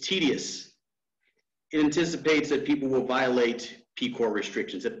 it's tedious. It anticipates that people will violate P-Corps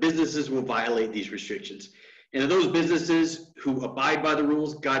restrictions, that businesses will violate these restrictions. And those businesses who abide by the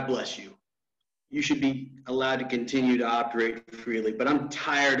rules, God bless you. You should be allowed to continue to operate freely. But I'm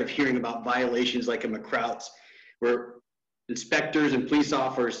tired of hearing about violations like in McCrouts, where inspectors and police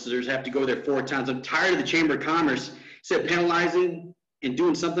officers have to go there 4 times. I'm tired of the Chamber of Commerce instead of penalizing and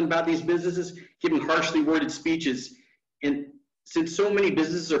doing something about these businesses, giving harshly worded speeches. And since so many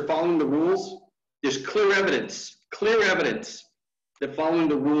businesses are following the rules, there's clear evidence that following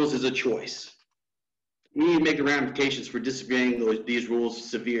the rules is a choice. We need to make the ramifications for disobeying these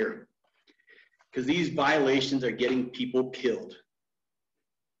rules severe, because these violations are getting people killed.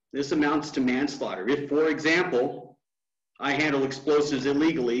 This amounts to manslaughter. If, for example, I handle explosives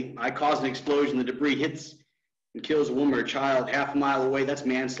illegally, I cause an explosion, the debris hits and kills a woman or child half a mile away, that's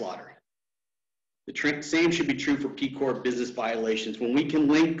manslaughter. The same should be true for P-Corps business violations. When we can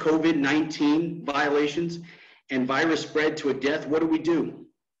link COVID-19 violations and virus spread to a death, what do?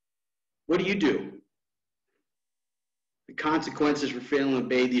 What do you do? The consequences for failing to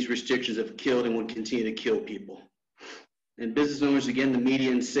obey these restrictions have killed and will continue to kill people. And business owners, again, the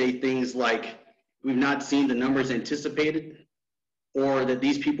media, and say things like, we've not seen the numbers anticipated, or that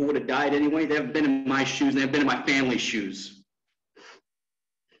these people would have died anyway. They haven't been in my shoes, they have been in my family's shoes.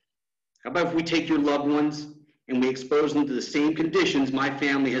 How about if we take your loved ones and we expose them to the same conditions my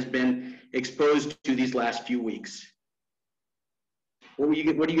family has been exposed to these last few weeks? What are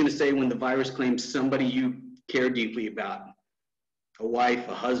you going to say when the virus claims somebody you care deeply about? A wife,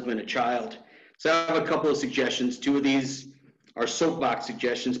 a husband, a child. So I have a couple of suggestions. 2 of these are soapbox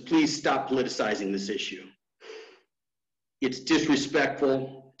suggestions. Please stop politicizing this issue. It's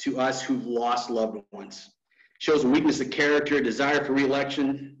disrespectful to us who've lost loved ones. Shows a weakness of character, a desire for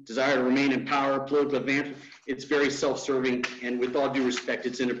re-election, desire to remain in power, political advancement. It's very self-serving, and with all due respect,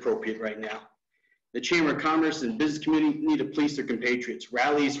 it's inappropriate right now. The Chamber of Commerce and business community need to police their compatriots.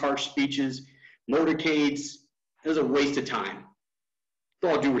 Rallies, harsh speeches, motorcades, it's a waste of time.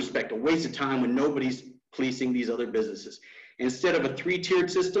 With all due respect, a waste of time when nobody's policing these other businesses. And instead of a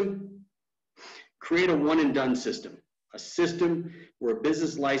 3-tiered system, create a one-and-done system. A system where a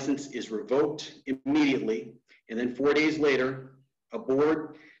business license is revoked immediately, and then 4 days later, a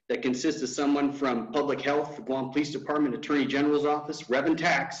board that consists of someone from Public Health, the Guam Police Department, Attorney General's Office, Rev and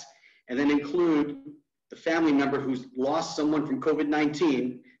Tax, and then include the family member who's lost someone from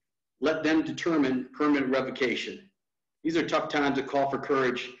COVID-19, let them determine permanent revocation. These are tough times to call for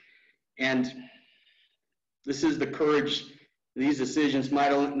courage, and this is the courage. These decisions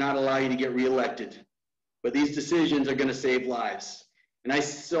might not allow you to get reelected, but these decisions are going to save lives. And I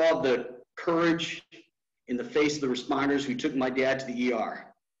saw the courage in the face of the responders who took my dad to the ER.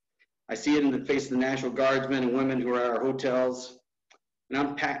 I see it in the face of the National Guardsmen and women who are at our hotels. And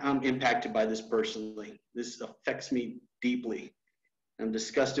I'm impacted by this personally. This affects me deeply. I'm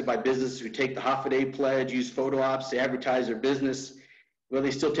disgusted by businesses who take the half-a-day pledge, use photo ops to advertise their business, where they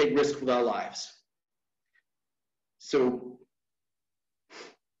still take risks with our lives. So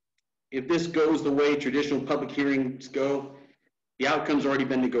if this goes the way traditional public hearings go, the outcome's already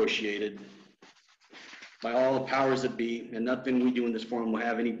been negotiated by all the powers that be, and nothing we do in this forum will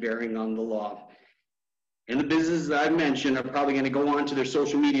have any bearing on the law. And the businesses that I mentioned are probably going to go on to their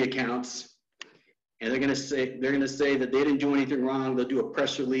social media accounts, and they're going to say that they didn't do anything wrong. They'll do a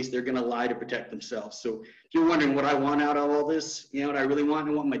press release. They're going to lie to protect themselves. So if you're wondering what I want out of all this, you know what I really want?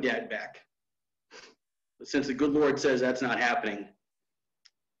 I want my dad back. But since the good Lord says that's not happening,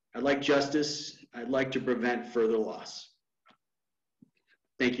 I'd like justice. I'd like to prevent further loss.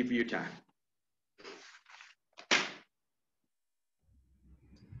 Thank you for your time.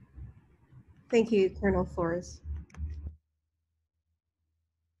 Thank you, Colonel Flores.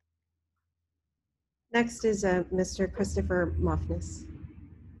 Next is Mr. Christopher Mofnis.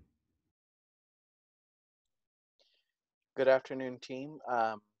 Good afternoon, team.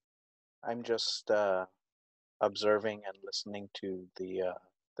 I'm just observing and listening to the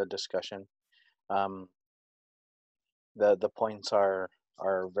discussion. The points are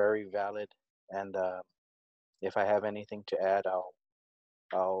very valid, and if I have anything to add,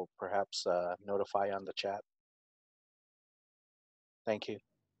 I'll perhaps notify on the chat. Thank you.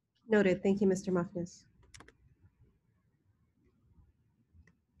 Noted. Thank you, Mr. Muffness.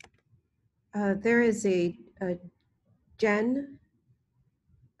 There is a Jen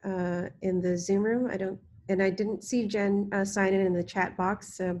in the Zoom room. I didn't see Jen sign in the chat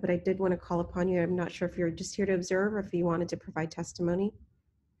box, but I did want to call upon you. I'm not sure if you're just here to observe or if you wanted to provide testimony.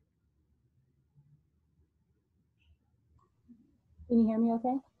 Can you hear me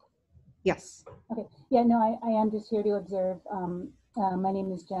okay? Yes. Okay. Yeah, no, I am just here to observe. My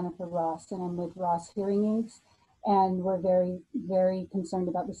name is Jennifer Ross, and I'm with Ross Hearing Aids. And we're very, very concerned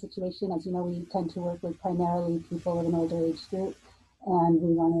about the situation. As you know, we tend to work with primarily people of an older age group, and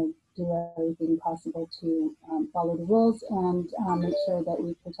we want to do everything possible to follow the rules and make sure that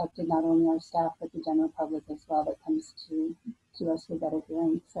we've protected not only our staff, but the general public as well that comes to us for better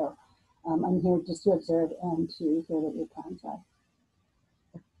hearing. So I'm here just to observe and to hear what your plans are.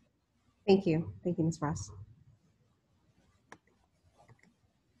 Thank you. Thank you, Ms. Ross.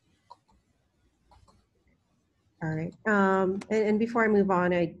 All right. And before I move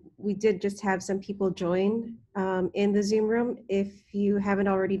on, we did just have some people join in the Zoom room. If you haven't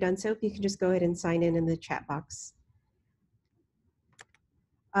already done so, you can just go ahead and sign in the chat box.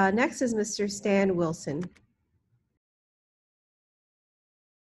 Next is Mr. Stan Wilson.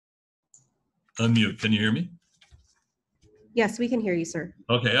 Unmute. Can you hear me? Yes, we can hear you, sir.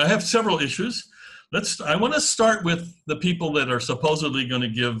 Okay, I have several issues. I want to start with the people that are supposedly going to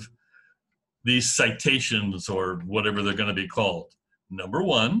give these citations or whatever they're going to be called. Number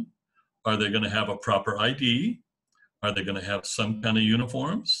one, are they going to have a proper ID? Are they going to have some kind of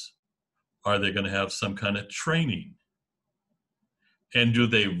uniforms? Are they going to have some kind of training? And do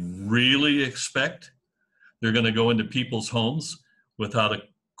they really expect they're going to go into people's homes without a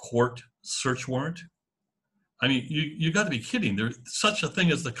court search warrant? I mean, you got to be kidding. There's such a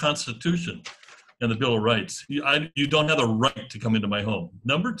thing as the Constitution and the Bill of Rights. You don't have the right to come into my home.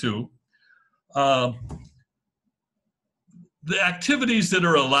 Number two, the activities that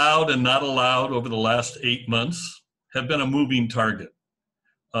are allowed and not allowed over the last 8 months have been a moving target.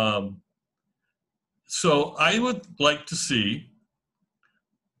 So I would like to see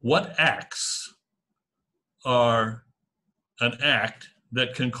what acts are an act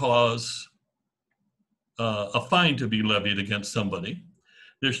that can cause a fine to be levied against somebody.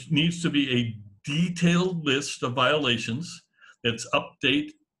 There needs to be a detailed list of violations that's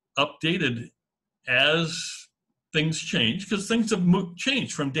updated as things change, because things have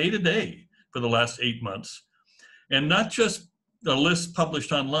changed from day to day for the last 8 months. And not just a list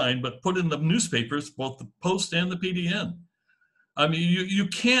published online, but put in the newspapers, both the Post and the PDN. I mean, you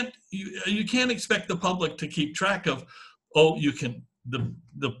can't expect the public to keep track of, oh,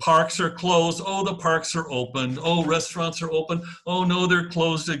 the parks are closed, oh, the parks are open, oh, restaurants are open, oh, no, they're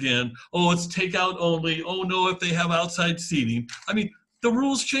closed again, oh, it's takeout only, oh, no, if they have outside seating. I mean, the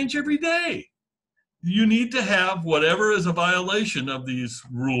rules change every day. You need to have whatever is a violation of these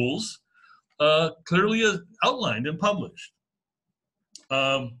rules clearly outlined and published.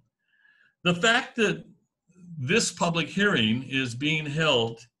 The fact that this public hearing is being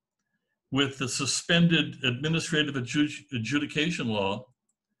held with the suspended administrative adjudication law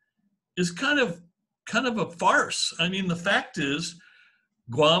is kind of a farce. I mean, the fact is,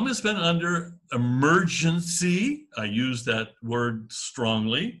 Guam has been under emergency, I use that word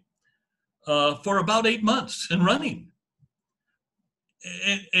strongly, for about 8 months and running.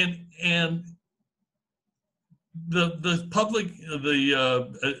 And the public,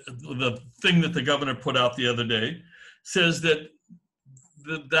 the thing that the governor put out the other day says that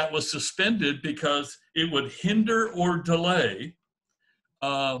that was suspended because it would hinder or delay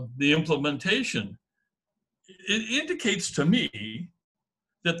the implementation. It indicates to me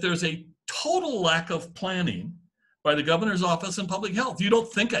that there's a total lack of planning by the governor's office in public health. You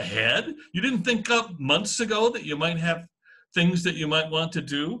don't think ahead. You didn't think up months ago that you might have things that you might want to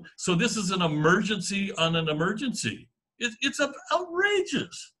do. So this is an emergency on an emergency. It's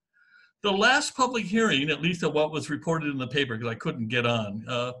outrageous. The last public hearing, at least of what was reported in the paper, because I couldn't get on,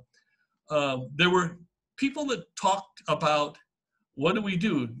 there were people that talked about, what do we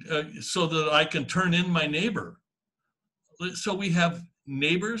do so that I can turn in my neighbor? So we have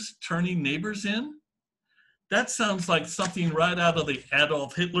neighbors turning neighbors in? That sounds like something right out of the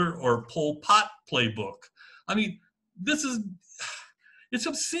Adolf Hitler or Pol Pot playbook. I mean, it's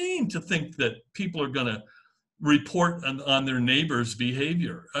obscene to think that people are gonna report on their neighbor's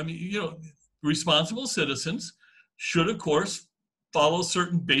behavior. I mean, you know, responsible citizens should, of course, follow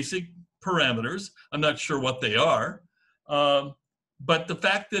certain basic parameters. I'm not sure what they are. But the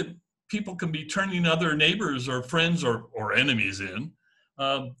fact that people can be turning other neighbors or friends or enemies in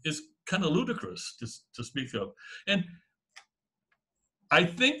is kind of ludicrous to speak of. And I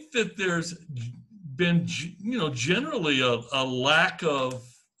think that there's been, you know, generally a lack of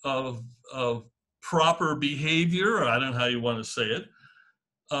proper behavior, or I don't know how you want to say it,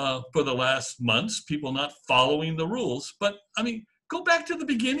 for the last months, people not following the rules. But I mean, go back to the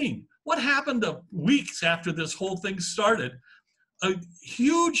beginning. What happened weeks after this whole thing started? A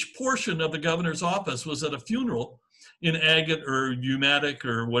huge portion of the governor's office was at a funeral in Agate or Umatic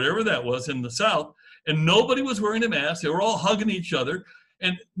or whatever that was in the South, and nobody was wearing a mask. They were all hugging each other,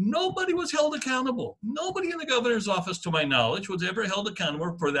 and nobody was held accountable. Nobody in the governor's office, to my knowledge, was ever held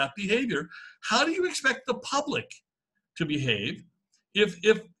accountable for that behavior. How do you expect the public to behave if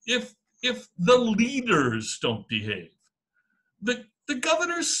the leaders don't behave? The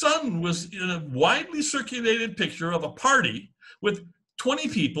governor's son was in a widely circulated picture of a party with 20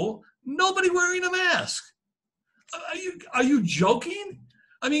 people, nobody wearing a mask. Are you joking?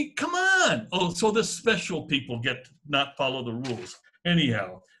 I mean, come on. Oh, so the special people get to not follow the rules.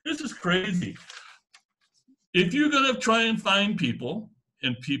 Anyhow, this is crazy. If you're going to try and find people,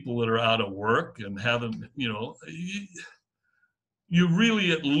 and people that are out of work and haven't, you know, you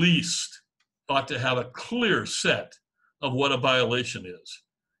really at least ought to have a clear set of what a violation is.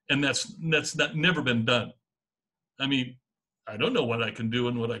 And that's never been done. I mean, I don't know what I can do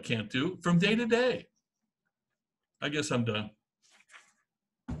and what I can't do from day to day. I guess I'm done.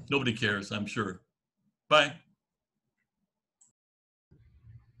 Nobody cares, I'm sure. Bye.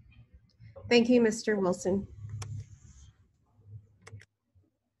 Thank you, Mr. Wilson.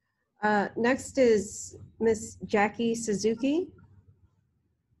 Next is Miss Jackie Suzuki.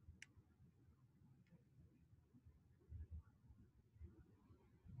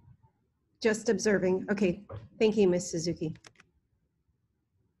 Just observing. Okay, thank you, Miss Suzuki.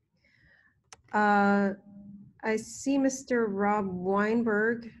 I see Mr. Rob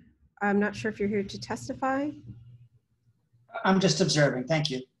Weinberg. I'm not sure if you're here to testify. I'm just observing. Thank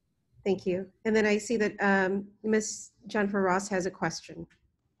you. Thank you. And then I see that Miss Jennifer Ross has a question.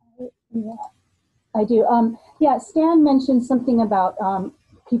 Yeah, I do. Yeah, Stan mentioned something about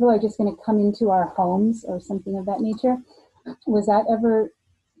people are just going to come into our homes or something of that nature. Was that ever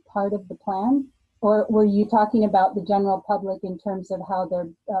part of the plan? Or were you talking about the general public in terms of how their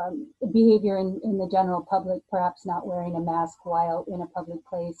behavior in the general public, perhaps not wearing a mask while in a public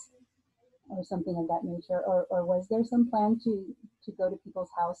place or something of that nature? Or was there some plan to go to people's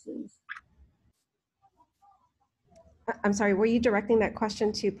houses? I'm sorry, were you directing that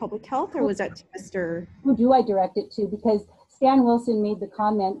question to public health or was that to Mr.? Who do I direct it to? Because Stan Wilson made the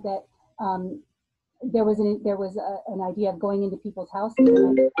comment that there was an idea of going into people's houses,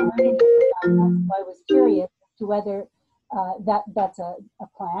 and I was curious to whether that's a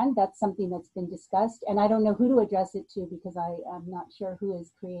plan. That's something that's been discussed, and I don't know who to address it to because I am not sure who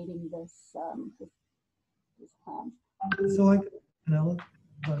is creating this this plan. So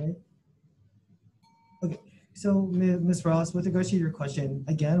okay. So Ms. Ross, with regards to your question,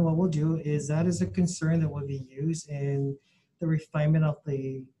 again, what we'll do is that is a concern that will be used in the refinement of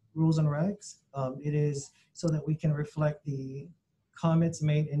the rules and regs. It is so that we can reflect the comments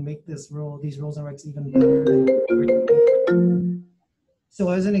made and make these rules and regs even better. So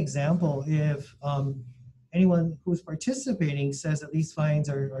as an example, if anyone who's participating says that these fines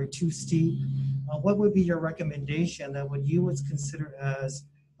are too steep, what would be your recommendation that you would consider as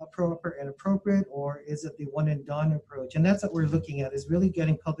appropriate and appropriate, or is it the one and done approach? And that's what we're looking at, is really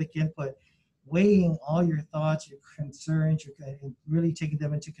getting public input, weighing all your thoughts, your concerns, and really taking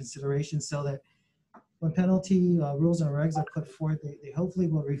them into consideration so that when penalty rules and regs are put forth, they hopefully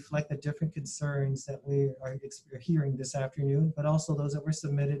will reflect the different concerns that we are hearing this afternoon, but also those that were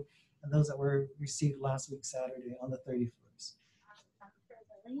submitted and those that were received last week, Saturday on the 31st.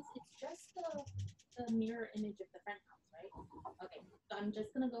 It's just the mirror image of the front house, right? Okay, so I'm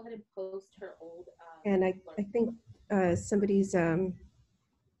just gonna go ahead and post her old. And I think somebody's, okay,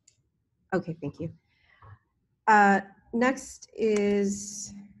 thank you. Next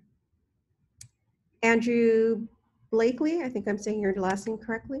is Andrew Blakely. I think I'm saying your last name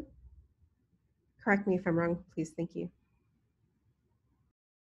correctly. Correct me if I'm wrong, please, thank you.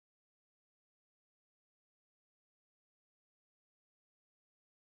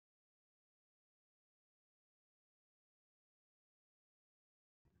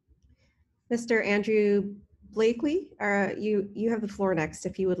 Mr. Andrew Blakely, you have the floor next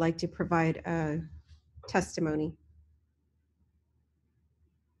if you would like to provide testimony.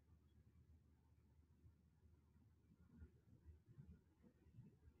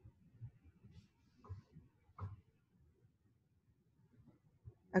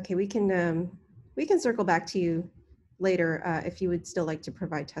 Okay, we can circle back to you later if you would still like to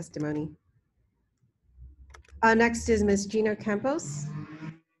provide testimony. Next is Ms. Gina Campos.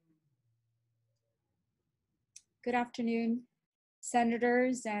 Good afternoon,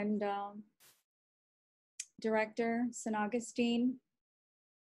 senators and Director San Augustine.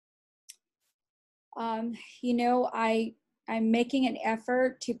 You know, I'm making an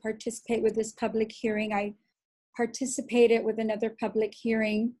effort to participate with this public hearing. I participated with another public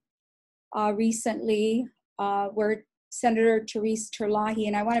hearing recently where Senator Therese Terlahi,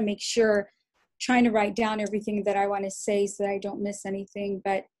 and I want to make sure, trying to write down everything that I want to say so that I don't miss anything,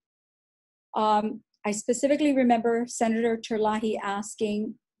 but I specifically remember Senator Terlahi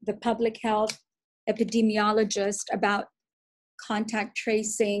asking the public health epidemiologist about contact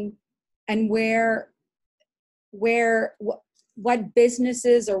tracing and what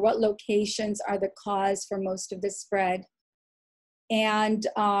businesses or what locations are the cause for most of the spread. And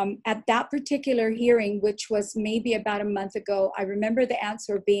at that particular hearing, which was maybe about a month ago, I remember the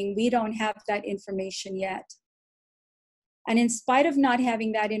answer being, we don't have that information yet. And in spite of not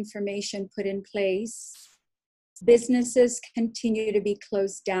having that information put in place, businesses continue to be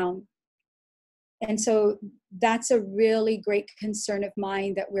closed down. And so that's a really great concern of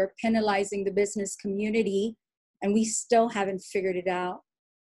mine, that we're penalizing the business community and we still haven't figured it out.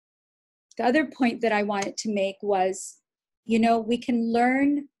 The other point that I wanted to make was, you know, we can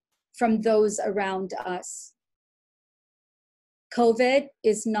learn from those around us. COVID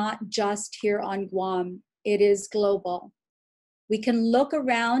is not just here on Guam, it is global. We can look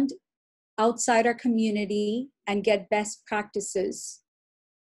around outside our community and get best practices.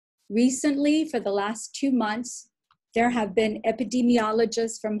 Recently, for the last 2 months, there have been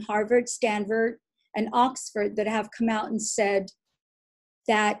epidemiologists from Harvard, Stanford, and Oxford that have come out and said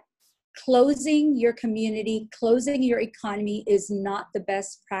that closing your community, closing your economy is not the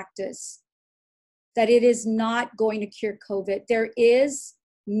best practice, that it is not going to cure COVID. There is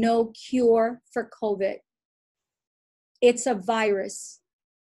no cure for COVID. It's a virus.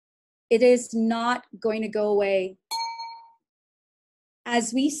 It is not going to go away.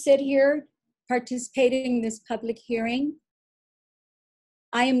 As we sit here participating in this public hearing,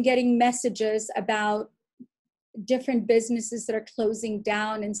 I am getting messages about different businesses that are closing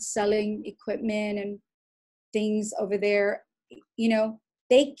down and selling equipment and things over there. You know,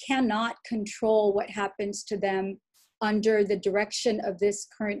 they cannot control what happens to them under the direction of this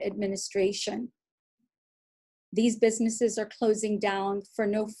current administration. These businesses are closing down for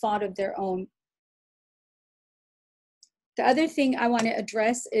no fault of their own. The other thing I want to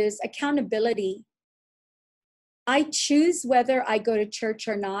address is accountability. I choose whether I go to church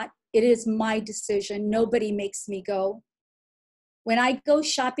or not. It is my decision. Nobody makes me go. When I go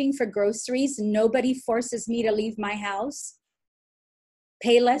shopping for groceries, nobody forces me to leave my house.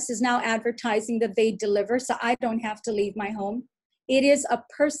 Payless is now advertising that they deliver, so I don't have to leave my home. It is a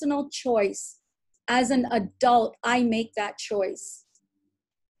personal choice. As an adult, I make that choice.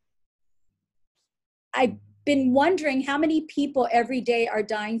 I've been wondering how many people every day are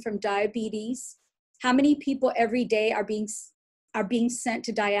dying from diabetes, how many people every day are being sent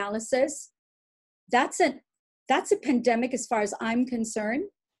to dialysis. That's a pandemic as far as I'm concerned.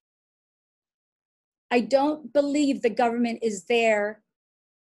 I don't believe the government is there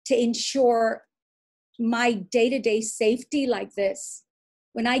to ensure my day-to-day safety like this.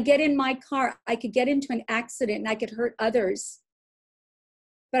 When I get in my car, I could get into an accident and I could hurt others.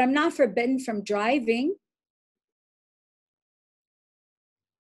 But I'm not forbidden from driving.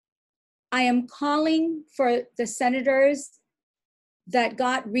 I am calling for the senators that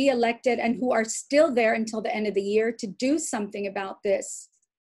got reelected and who are still there until the end of the year to do something about this.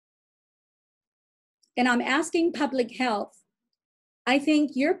 And I'm asking public health, I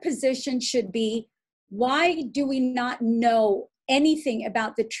think your position should be, why do we not know anything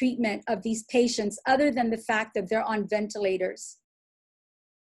about the treatment of these patients other than the fact that they're on ventilators?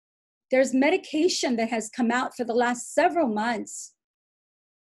 There's medication that has come out for the last several months.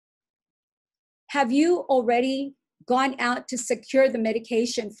 Have you already gone out to secure the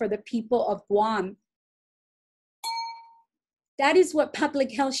medication for the people of Guam? That is what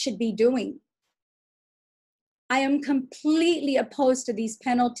public health should be doing. I am completely opposed to these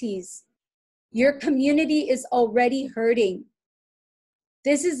penalties. Your community is already hurting.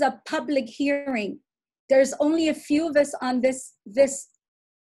 This is a public hearing. There's only a few of us on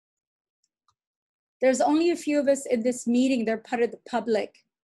there's only a few of us in this meeting. They're part of the public.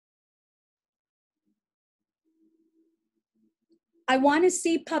 I want to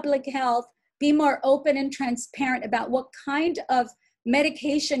see public health be more open and transparent about what kind of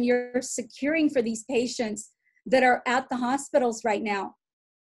medication you're securing for these patients that are at the hospitals right now.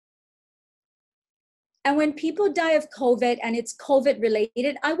 And when people die of COVID and it's COVID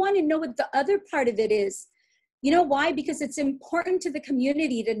related, I want to know what the other part of it is. You know why? Because it's important to the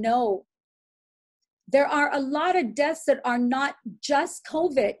community to know. There are a lot of deaths that are not just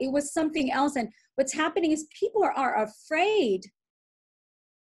COVID. It was something else. And what's happening is people are afraid.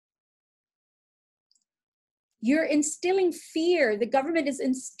 You're instilling fear. The government is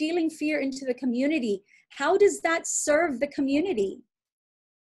instilling fear into the community. How does that serve the community?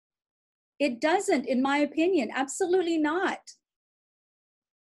 It doesn't, in my opinion, absolutely not.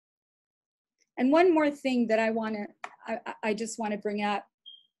 And one more thing that I just want to bring up.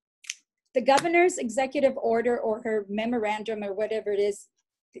 The governor's executive order or her memorandum or whatever it is,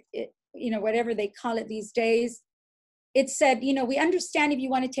 whatever they call it these days, it said, we understand if you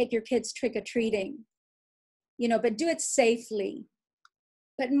want to take your kids trick-or-treating, but do it safely.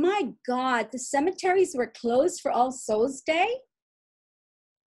 But my God, the cemeteries were closed for All Souls Day?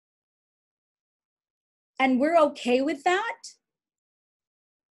 And we're okay with that?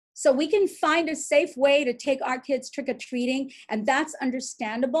 So we can find a safe way to take our kids trick-or-treating, and that's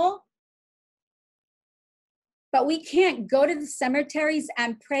understandable. But we can't go to the cemeteries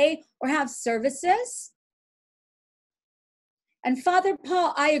and pray or have services. And Father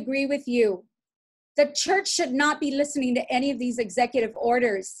Paul, I agree with you. The church should not be listening to any of these executive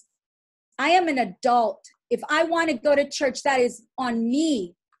orders. I am an adult. If I want to go to church, that is on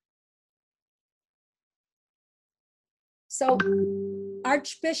me. So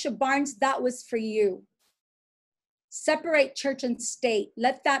Archbishop Barnes, that was for you. Separate church and state.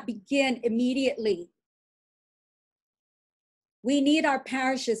 Let that begin immediately. We need our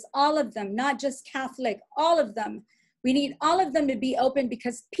parishes, all of them, not just Catholic, all of them. We need all of them to be open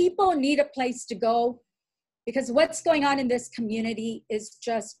because people need a place to go, because what's going on in this community is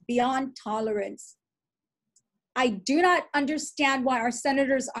just beyond tolerance. I do not understand why our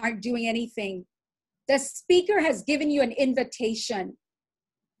senators aren't doing anything. The speaker has given you an invitation.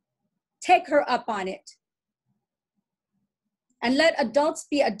 Take her up on it. And let adults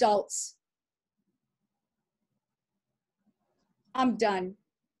be adults. I'm done.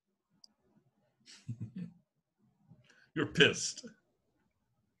 You're pissed.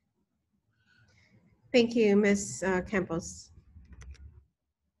 Thank you, Ms. Campos.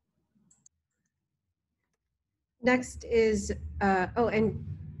 Next is, and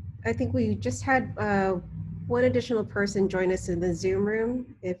I think we just had one additional person join us in the Zoom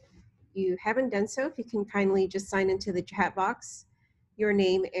room. If you haven't done so, if you can kindly just sign into the chat box, your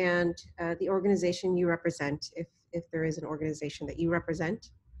name and the organization you represent, if there is an organization that you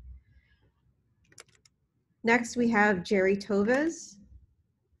represent. Next, we have Jerry Toves.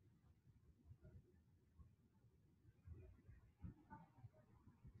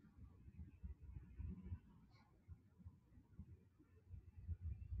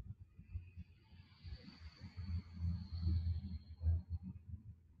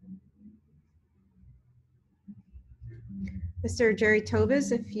 Mr. Jerry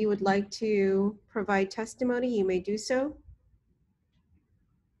Toves, if you would like to provide testimony, you may do so.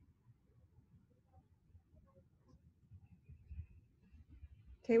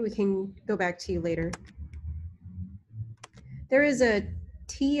 Okay, we can go back to you later. There is a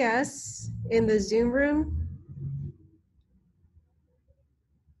TS in the Zoom room.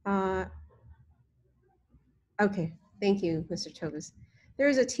 Okay, thank you, Mr. Toves. There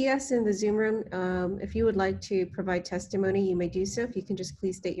is a TS in the Zoom room. If you would like to provide testimony, you may do so. If you can just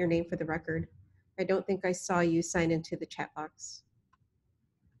please state your name for the record. I don't think I saw you sign into the chat box.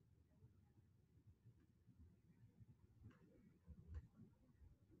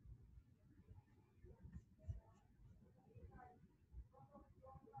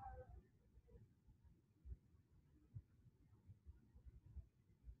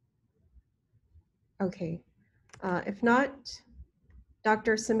 Okay, if not,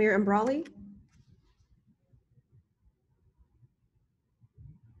 Dr. Samir Ambrali.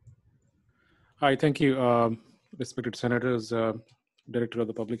 Hi, thank you, respected senators, Director of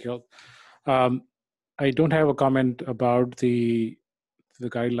the Public Health. I don't have a comment about the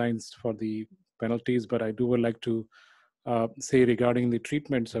guidelines for the penalties, but I do would like to say regarding the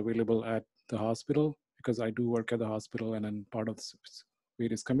treatments available at the hospital, because I do work at the hospital and I'm part of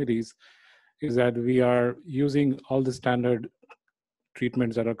various committees, is that we are using all the standard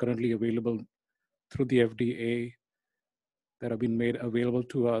treatments that are currently available through the FDA that have been made available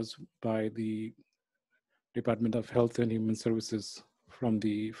to us by the Department of Health and Human Services from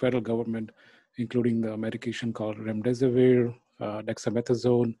the federal government, including the medication called remdesivir,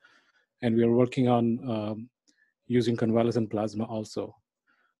 dexamethasone, and we are working on using convalescent plasma also.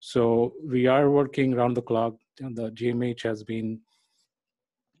 So we are working around the clock, and the GMH has been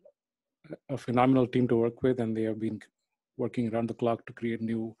a phenomenal team to work with, and they have been working around the clock to create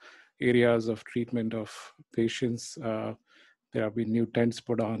new areas of treatment of patients. There have been new tents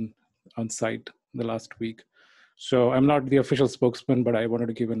put on site in the last week. So I'm not the official spokesman, but I wanted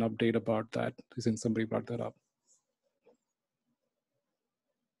to give an update about that since somebody brought that up.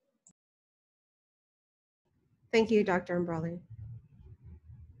 Thank you, Dr. Umbrelli.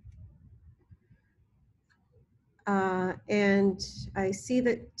 And I see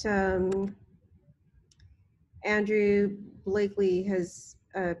that Andrew Blakely has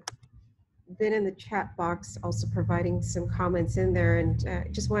been in the chat box, also providing some comments in there, and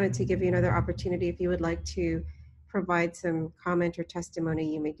just wanted to give you another opportunity. If you would like to provide some comment or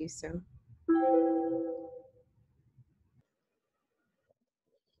testimony, you may do so.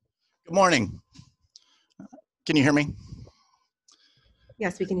 Good morning. Can you hear me?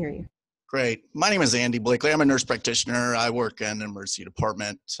 Yes, we can hear you. Great. My name is Andy Blakely. I'm a nurse practitioner. I work in an emergency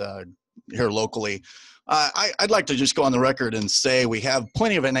department here locally. I'd like to just go on the record and say we have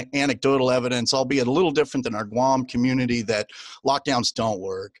plenty of anecdotal evidence, albeit a little different than our Guam community, that lockdowns don't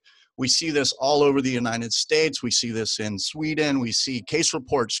work. We see this all over the United States. We see this in Sweden. We see case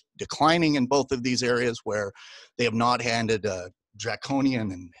reports declining in both of these areas where they have not handed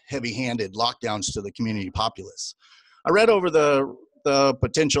draconian and heavy-handed lockdowns to the community populace. I read over the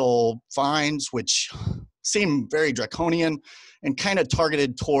potential fines, which seem very draconian and kind of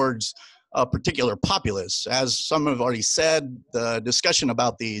targeted towards a particular populace. As some have already said, the discussion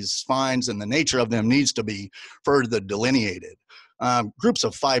about these fines and the nature of them needs to be further delineated. Groups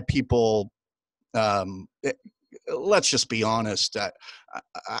of 5 people, let's just be honest.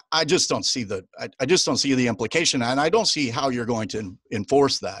 I just don't see the implication, and I don't see how you're going to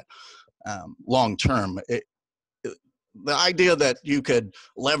enforce that long term. The idea that you could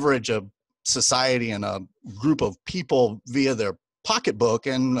leverage a society and a group of people via their pocketbook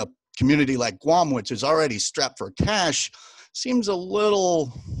in a community like Guam, which is already strapped for cash, seems a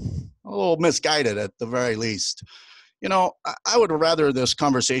little misguided at the very least. You know, I would have rather this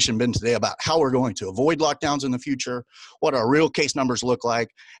conversation been today about how we're going to avoid lockdowns in the future, what our real case numbers look like,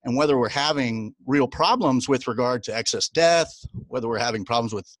 and whether we're having real problems with regard to excess death, whether we're having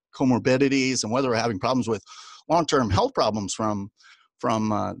problems with comorbidities, and whether we're having problems with long-term health problems from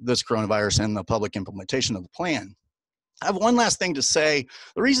this coronavirus and the public implementation of the plan. I have one last thing to say.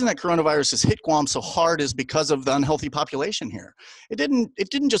 The reason that coronavirus has hit Guam so hard is because of the unhealthy population here. It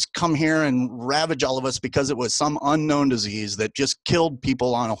didn't just come here and ravage all of us because it was some unknown disease that just killed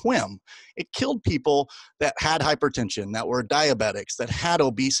people on a whim. It killed people that had hypertension, that were diabetics, that had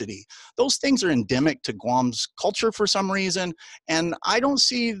obesity. Those things are endemic to Guam's culture for some reason, and I don't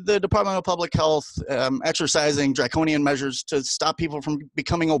see the Department of Public Health exercising draconian measures to stop people from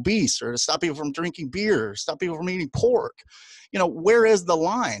becoming obese, or to stop people from drinking beer, or stop people from eating pork. You know, where is the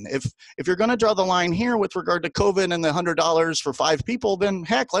line? If you're going to draw the line here with regard to COVID and the $100 for 5 people, then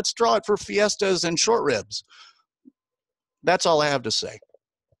heck, let's draw it for fiestas and short ribs. That's all I have to say.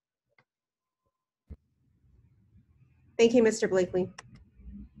 Thank you, Mr. Blakely.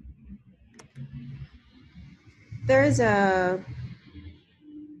 There is a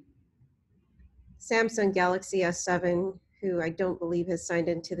Samsung Galaxy S7 who I don't believe has signed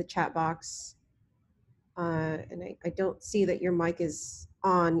into the chat box. And I don't see that your mic is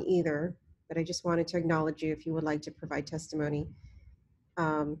on either, but I just wanted to acknowledge you if you would like to provide testimony.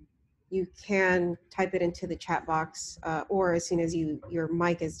 You can type it into the chat box, or as soon as your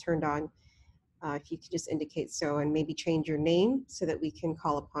mic is turned on, if you could just indicate so, and maybe change your name so that we can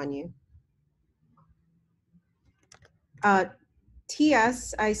call upon you.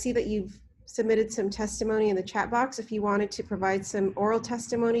 TS, I see that you've submitted some testimony in the chat box. If you wanted to provide some oral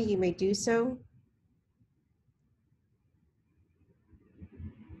testimony, you may do so.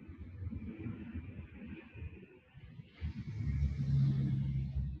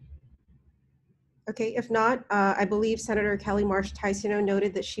 Okay, if not, I believe Senator Kelly Marsh Tysono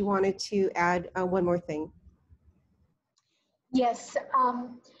noted that she wanted to add one more thing. Yes,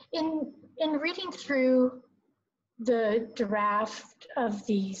 in reading through the draft of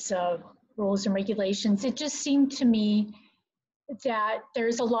these rules and regulations, it just seemed to me that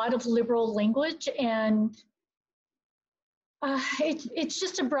there's a lot of liberal language, and it's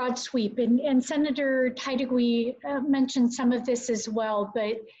just a broad sweep. And Senator Taitigui mentioned some of this as well,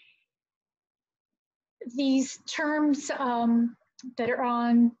 but these terms that are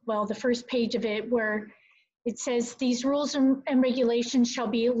on, well, the first page of it, where it says these rules and regulations shall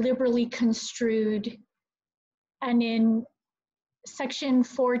be liberally construed, and in section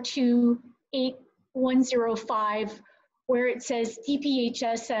 428105, where it says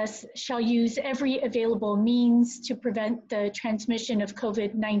DPHSS shall use every available means to prevent the transmission of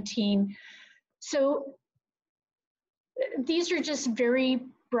COVID-19. So these are just very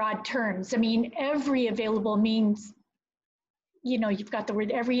broad terms. I mean, every available means, you know, you've got the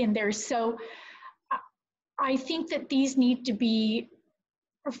word every in there. So I think that these need to be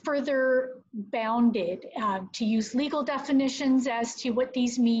further bounded, to use legal definitions as to what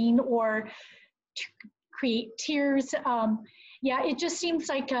these mean, or to create tiers. Yeah, it just seems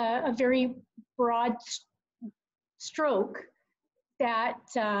like a very broad stroke that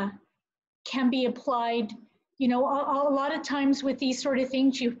can be applied. You know, a lot of times with these sort of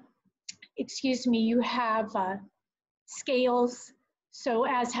things, you have scales. So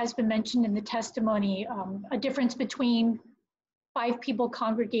as has been mentioned in the testimony, a difference between 5 people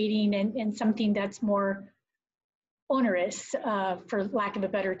congregating and something that's more onerous, for lack of a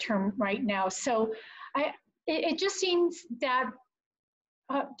better term right now. So it just seems that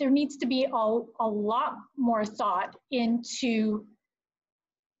there needs to be a lot more thought into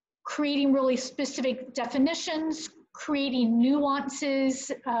creating really specific definitions, creating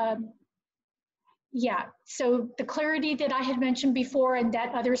nuances. Yeah, so the clarity that I had mentioned before and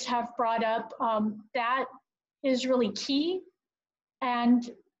that others have brought up, that is really key. And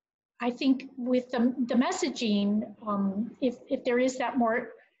I think with the messaging, if there is that more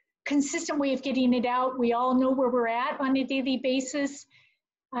consistent way of getting it out, we all know where we're at on a daily basis.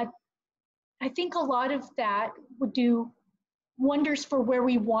 I think a lot of that would do wonders for where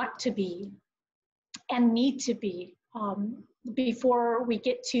we want to be and need to be before we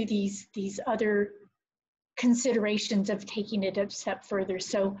get to these other considerations of taking it a step further.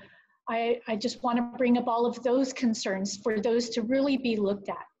 So I just want to bring up all of those concerns for those to really be looked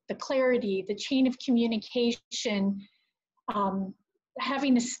at. The clarity, the chain of communication,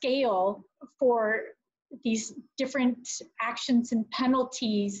 having a scale for these different actions and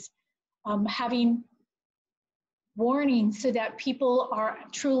penalties, having warnings so that people are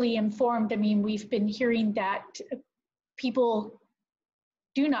truly informed. I mean, we've been hearing that people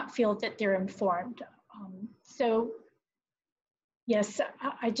do not feel that they're informed. So yes,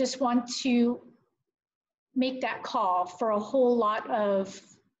 I just want to make that call for a whole lot of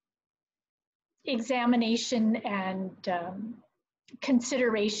examination and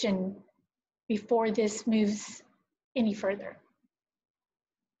consideration before this moves any further.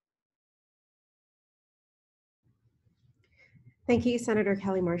 Thank you, Senator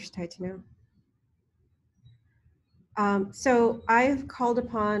Kelly Marsh-Titano. So I've called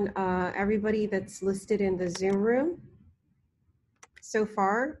upon everybody that's listed in the Zoom room so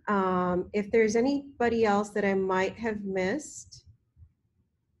far. If there's anybody else that I might have missed,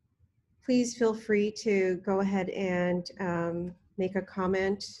 please feel free to go ahead and make a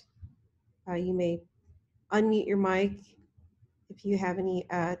comment. You may unmute your mic if you have any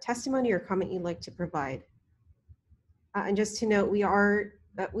testimony or comment you'd like to provide. And just to note, we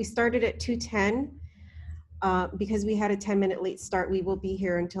started at 2:10 because we had a 10-minute late start. We will be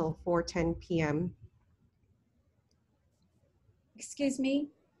here until 4:10 p.m. Excuse me,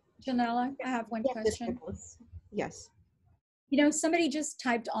 Janella, I have one question. Yes. You know, somebody just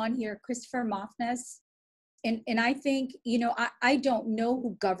typed on here, Christopher Moffness, and I think, you know, I don't know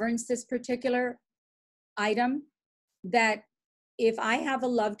who governs this particular item, that if I have a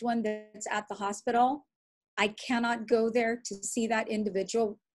loved one that's at the hospital, I cannot go there to see that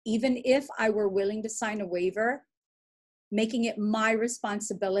individual, even if I were willing to sign a waiver, making it my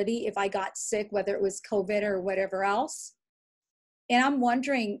responsibility if I got sick, whether it was COVID or whatever else. And I'm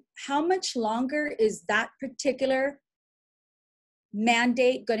wondering, how much longer is that particular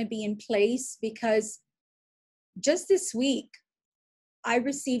mandate going to be in place? Because just this week, I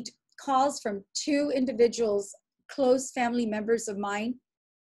received calls from 2 individuals, close family members of mine.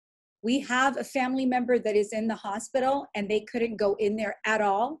 We have a family member that is in the hospital and they couldn't go in there at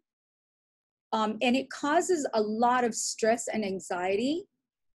all. And it causes a lot of stress and anxiety.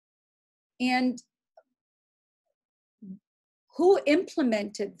 And who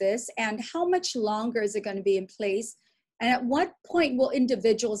implemented this and how much longer is it going to be in place? And at what point will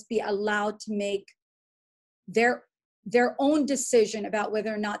individuals be allowed to make their own decision about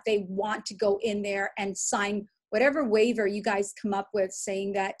whether or not they want to go in there and sign whatever waiver you guys come up with,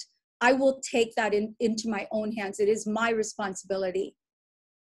 saying that I will take that into my own hands. It is my responsibility.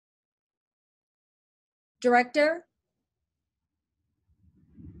 Director?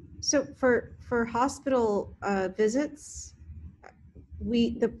 So for hospital visits,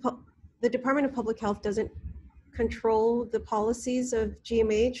 the Department of Public Health doesn't control the policies of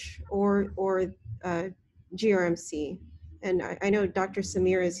GMH or GRMC. And I know Dr.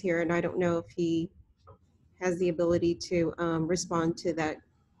 Samir is here, and I don't know if he has the ability to respond to that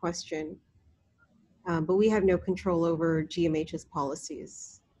question. But we have no control over GMH's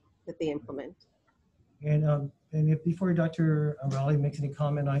policies that they implement. And if before Dr. Raleigh makes any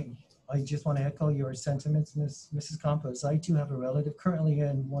comment, I just want to echo your sentiments, Mrs. Campos. I too have a relative currently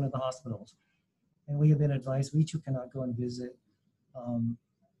in one of the hospitals, and we have been advised we too cannot go and visit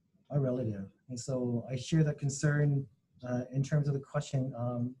our relative. And so I share that concern in terms of the question.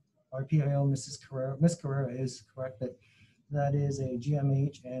 Our PIO, Ms. Carrera, is correct that that is a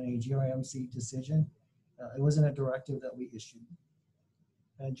GMH and a GRMC decision. It wasn't a directive that we issued.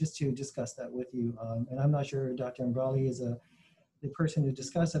 And just to discuss that with you, and I'm not sure Dr. Imbrali is the person to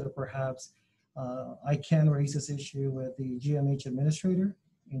discuss it, or perhaps I can raise this issue with the GMH administrator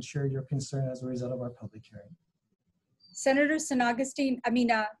and share your concern as a result of our public hearing. Senator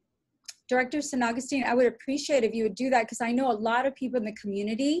Director San-Augustine, I would appreciate if you would do that, because I know a lot of people in the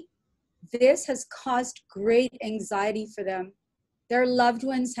community, this has caused great anxiety for them. Their loved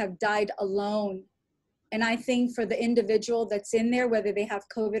ones have died alone. And I think for the individual that's in there, whether they have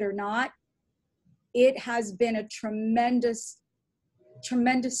COVID or not, it has been a tremendous,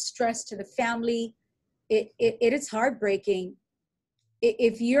 tremendous stress to the family. It is heartbreaking.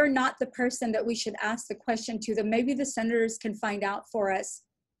 If you're not the person that we should ask the question to, then maybe the senators can find out for us,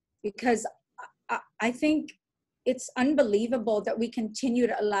 because I think it's unbelievable that we continue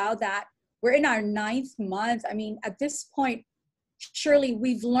to allow that. We're in our 9th month. I mean, at this point, surely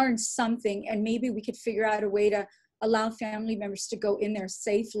we've learned something, and maybe we could figure out a way to allow family members to go in there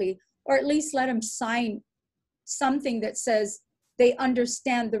safely, or at least let them sign something that says they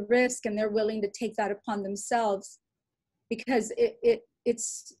understand the risk and they're willing to take that upon themselves, because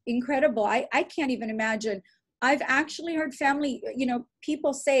it's incredible. I can't even imagine. I've actually heard family,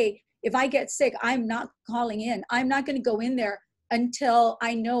 people say, if I get sick, I'm not calling in. I'm not going to go in there until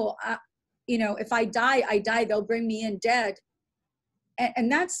I know, if I die, I die. They'll bring me in dead.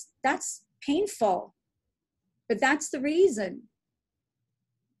 And that's painful, but that's the reason.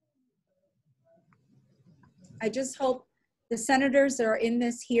 I just hope the senators that are in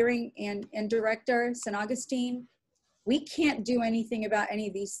this hearing and Director San-Augustine, we can't do anything about any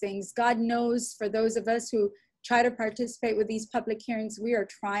of these things. God knows, for those of us who try to participate with these public hearings, we are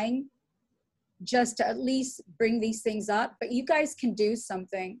trying just to at least bring these things up, but you guys can do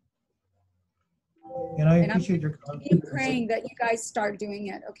something. And I appreciate your comment. Keep praying that you guys start doing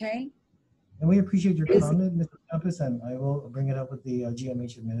it, okay? And we appreciate your comment, Mr. Campos, and I will bring it up with the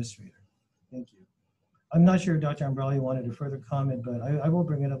GMH administrator. Thank you. I'm not sure Dr. Imbrali wanted to further comment, but I will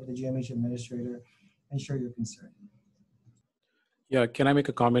bring it up with the GMH administrator and share your concern. Yeah, can I make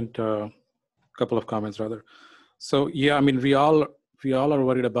a comment? Couple of comments rather. So yeah, I mean, we all are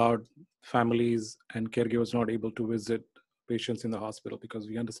worried about families and caregivers not able to visit patients in the hospital, because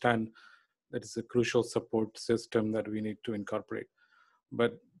we understand that it's a crucial support system that we need to incorporate.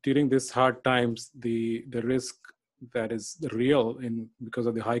 But during these hard times, the risk that is real because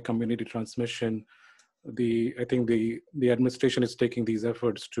of the high community transmission, I think the administration is taking these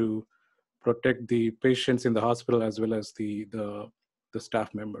efforts to protect the patients in the hospital as well as the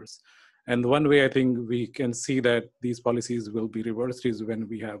staff members. And one way I think we can see that these policies will be reversed is when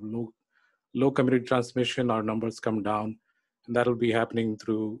we have low community transmission, our numbers come down, and that will be happening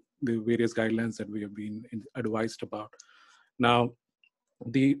through the various guidelines that we have been advised about. Now,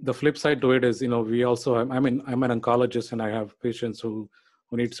 the flip side to it is, we also, I'm an oncologist, and I have patients who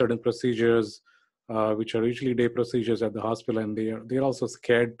need certain procedures, which are usually day procedures at the hospital, and they're also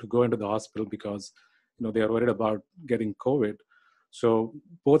scared to go into the hospital because, they are worried about getting COVID. So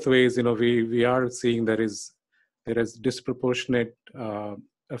both ways, we are seeing there is disproportionate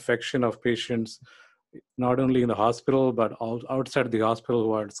affection of patients, not only in the hospital, but outside the hospital,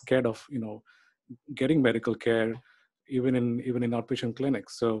 who are scared of, getting medical care, even in outpatient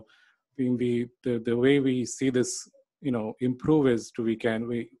clinics. So the way we see this, improve is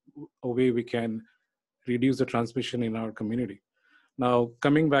a way we can reduce the transmission in our community. Now,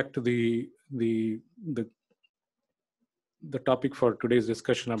 coming back to the topic for today's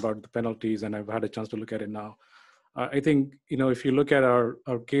discussion about the penalties, and I've had a chance to look at it now. I think, if you look at our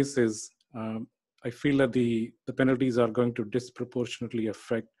cases, I feel that the penalties are going to disproportionately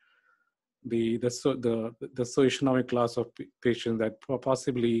affect the socioeconomic class of patients that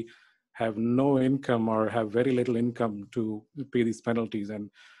possibly have no income or have very little income to pay these penalties. And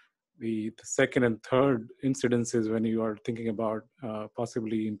the second and third incidences, when you are thinking about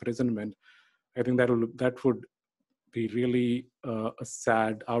possibly imprisonment, I think that would be really a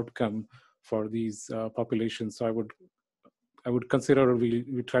sad outcome for these populations. So I would consider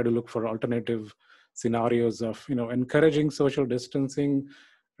we try to look for alternative scenarios of, encouraging social distancing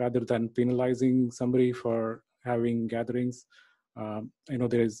rather than penalizing somebody for having gatherings. I know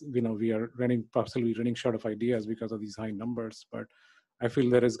we are possibly running short of ideas because of these high numbers, but I feel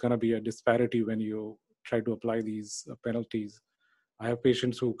there is going to be a disparity when you try to apply these penalties. I have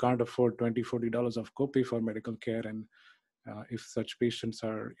patients who can't afford $20, $40 of copay for medical care, and if such patients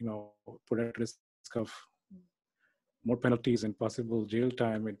are, put at risk of more penalties and possible jail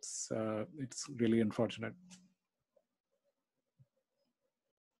time, it's really unfortunate.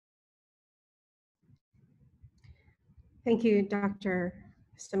 Thank you, Dr.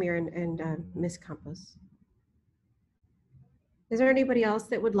 Samir and Ms. Campos. Is there anybody else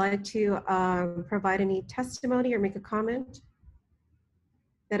that would like to provide any testimony or make a comment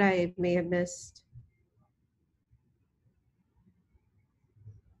that I may have missed?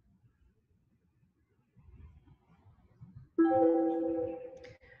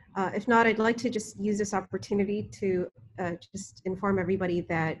 If not, I'd like to just use this opportunity to just inform everybody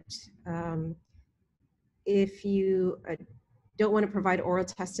that if you don't want to provide oral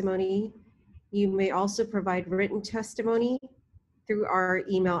testimony, you may also provide written testimony through our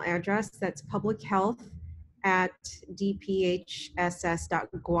email address. That's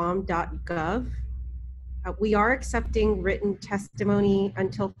publichealth@dphss.guam.gov. We are accepting written testimony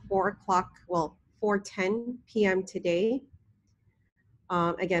until 4:10 p.m. today.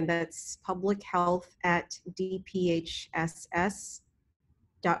 Again, that's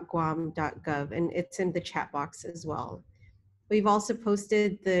publichealth@dphss.guam.gov, and it's in the chat box as well. We've also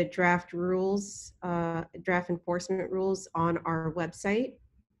posted the draft rules, draft enforcement rules on our website.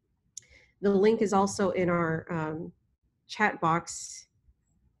 The link is also in our chat box.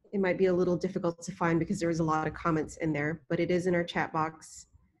 It might be a little difficult to find because there was a lot of comments in there, but it is in our chat box,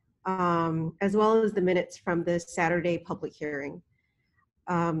 as well as the minutes from the Saturday public hearing.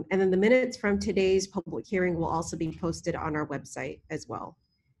 And then the minutes from today's public hearing will also be posted on our website as well,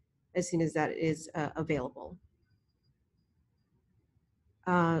 as soon as that is available.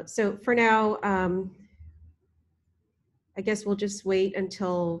 So for now, I guess we'll just wait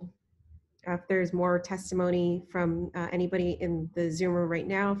until if there's more testimony from anybody in the Zoom room right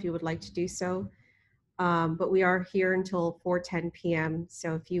now, if you would like to do so. But we are here until 4:10 p.m.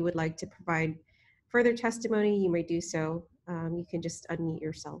 So if you would like to provide further testimony, you may do so. You can just unmute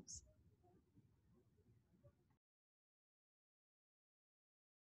yourselves.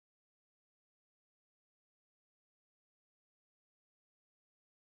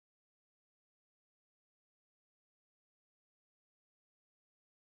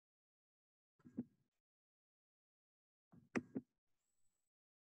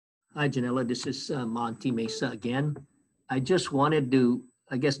 Hi, Janella. This is Monty Mesa again. I just wanted to,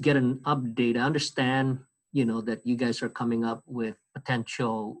 I guess, get an update. I understand, that you guys are coming up with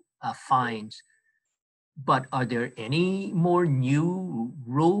potential fines, but are there any more new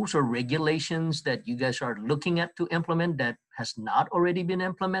rules or regulations that you guys are looking at to implement that has not already been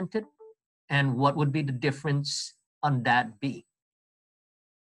implemented? And what would be the difference on that be?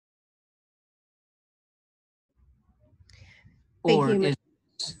 Thank you.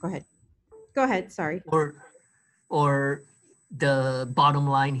 Go ahead. Go ahead, sorry. Or the bottom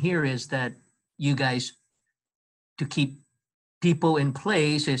line here is that you guys, to keep people in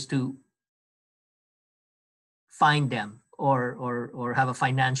place, is to fine them or have a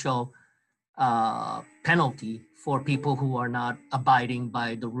financial penalty for people who are not abiding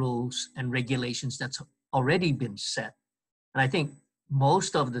by the rules and regulations that's already been set. And I think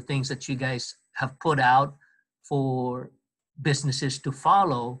most of the things that you guys have put out for businesses to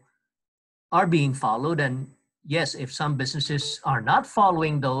follow are being followed. And yes, if some businesses are not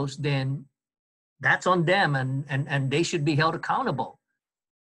following those, then that's on them and they should be held accountable.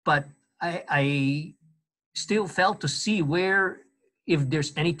 But I still fail to see if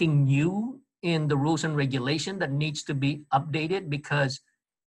there's anything new in the rules and regulation that needs to be updated, because,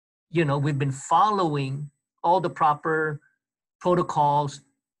 we've been following all the proper protocols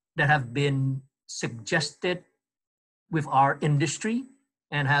that have been suggested with our industry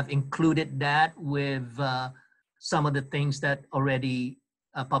and have included that with some of the things that already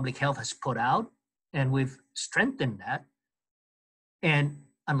public health has put out, and we've strengthened that. And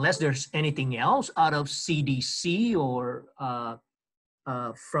unless there's anything else out of CDC or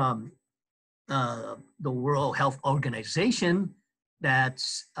from the World Health Organization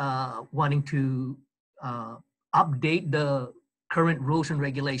that's wanting to update the current rules and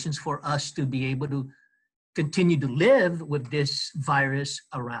regulations for us to be able to continue to live with this virus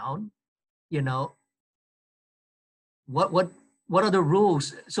around, what are the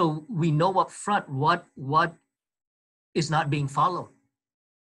rules, so we know up front what is not being followed?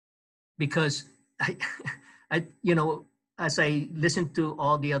 Because you know, as I listen to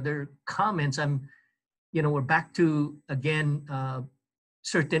all the other comments, you know, we're back to, again,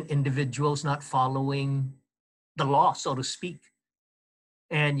 certain individuals not following the law, so to speak.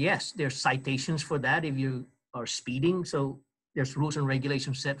 And yes, there's citations for that if you are speeding. So there's rules and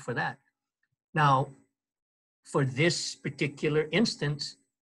regulations set for that. Now, for this particular instance,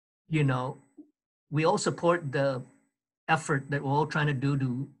 you know, we all support the effort that we're all trying to do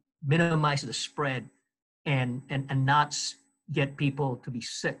to minimize the spread and not get people to be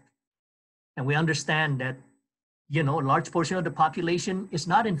sick. And we understand that, you know, a large portion of the population is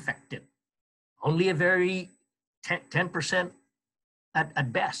not infected. Only a very 10%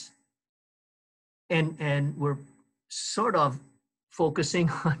 at best. And we're sort of focusing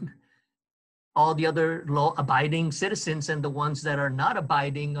on all the other law-abiding citizens, and the ones that are not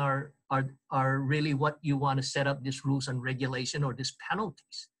abiding are really what you want to set up these rules and regulation or these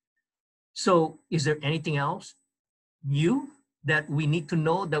penalties. So is there anything else new that we need to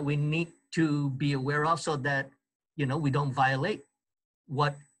know, that we need to be aware of, so that, you know, we don't violate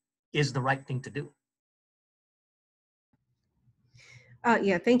what is the right thing to do?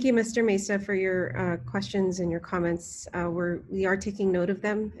 Yeah, thank you, Mr. Mesa, for your questions and your comments. We are taking note of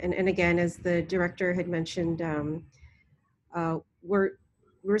them. And again, as the director had mentioned, we're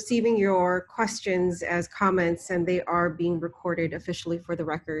receiving your questions as comments, and they are being recorded officially for the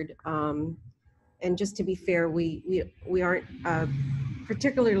record. And just to be fair, we aren't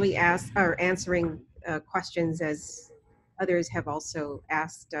particularly answering questions, as others have also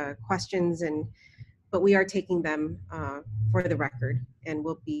asked questions, but we are taking them for the record, and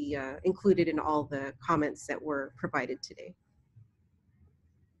will be included in all the comments that were provided today.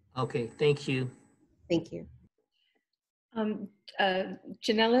 Okay, thank you. Thank you.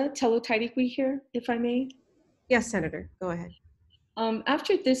 Janella Telotaitikwi here, if I may. Yes, Senator, go ahead.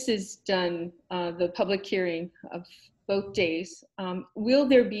 After this is done, the public hearing of both days, will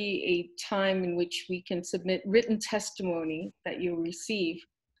there be a time in which we can submit written testimony that you receive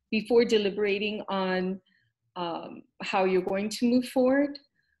before deliberating on how you're going to move forward?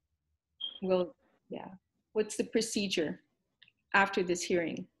 What's the procedure after this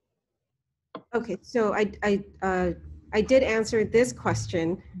hearing? Okay, so I did answer this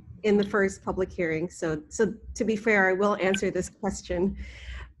question in the first public hearing. So to be fair, I will answer this question.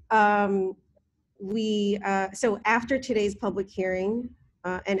 So after today's public hearing,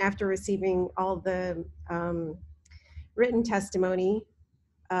 and after receiving all the written testimony,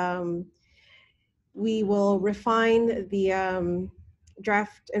 we will refine the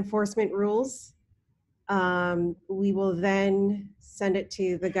draft enforcement rules. We will then send it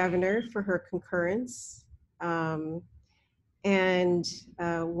to the governor for her concurrence. And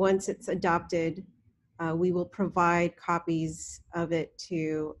once it's adopted, we will provide copies of it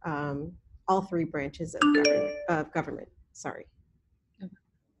to all three branches of government. Sorry.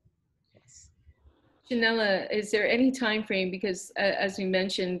 Janella, is there any time frame? Because as you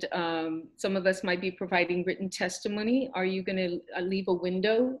mentioned, some of us might be providing written testimony. Are you going to leave a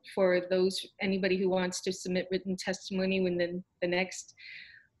window for anybody who wants to submit written testimony within the next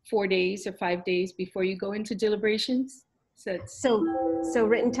 4 days or 5 days before you go into deliberations? So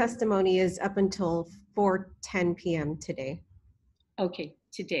written testimony is up until 4:10 p.m. today. Okay,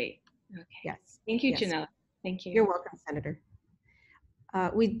 today. Okay. Yes. Thank you, yes. Janella. Thank you. You're welcome, Senator.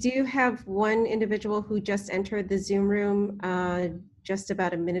 We do have one individual who just entered the Zoom room just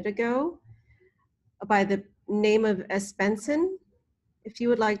about a minute ago by the name of Espenson. If you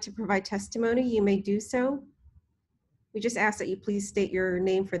would like to provide testimony, you may do so. We just ask that you please state your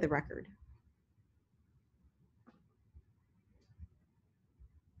name for the record.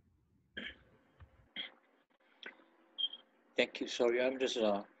 Thank you. Sorry, I'm just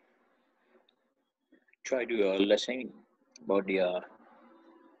try to listen about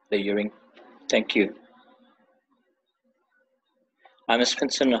the hearing. Thank you. I'm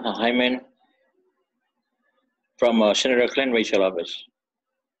Espenson Hyman from Senator Glenn Rachel office.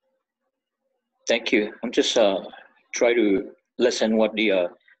 Thank you. I'm just try to listen what the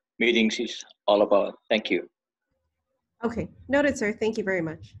meetings is all about. Thank you. Okay, noted, sir. Thank you very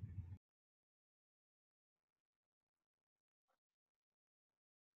much.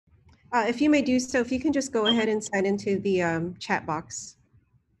 If you may do so, if you can just go ahead and sign into the chat box.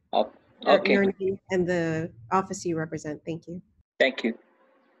 Okay. Your name and the office you represent. Thank you. Thank you.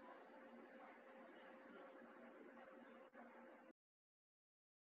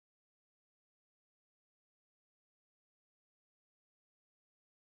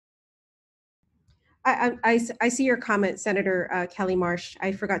 I see your comment, Senator Kelly Marsh.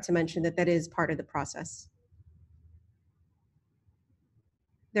 I forgot to mention that that is part of the process.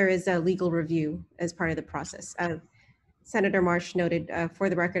 there is a legal review as part of the process. Senator Marsh noted, for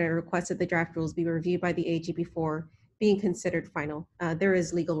the record, I requested the draft rules be reviewed by the AG before being considered final. There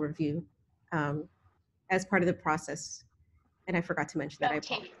is legal review as part of the process, and I forgot to mention that.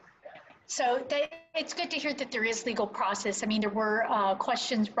 Okay. So it's good to hear that there is legal process. I mean, there were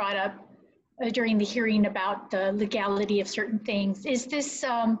questions brought up during the hearing about the legality of certain things. Is this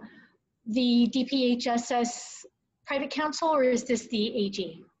the DPHSS private counsel, or is this the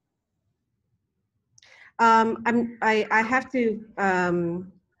AG? I have to,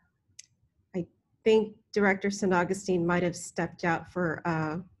 I think Director St. Augustine might have stepped out for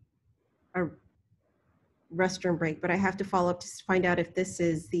a restroom break, but I have to follow up to find out if this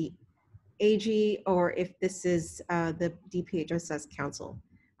is the AG or if this is the DPHSS council.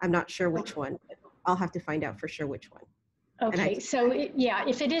 I'm not sure which one, but I'll have to find out for sure which one. Okay, so yeah,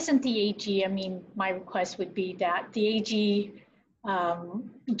 if it isn't the AG, I mean, my request would be that the AG,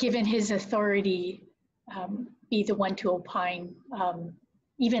 given his authority, be the one to opine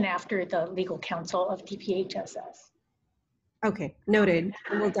even after the legal counsel of DPHSS. Okay, noted.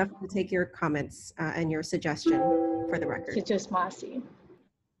 We'll definitely take your comments and your suggestion for the record. Just Masi.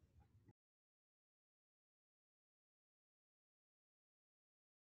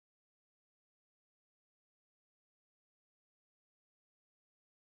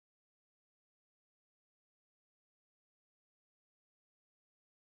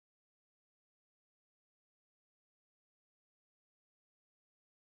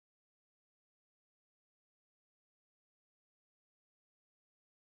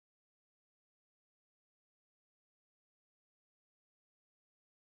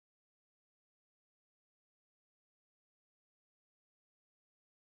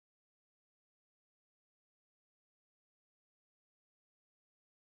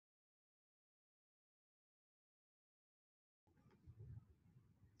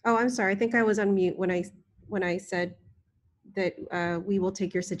 Oh, I'm sorry. I think I was on mute when I said that we will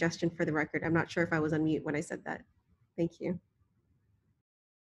take your suggestion for the record. I'm not sure if I was on mute when I said that. Thank you.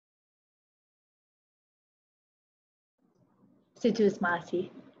 Just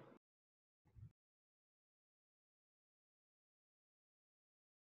Masi.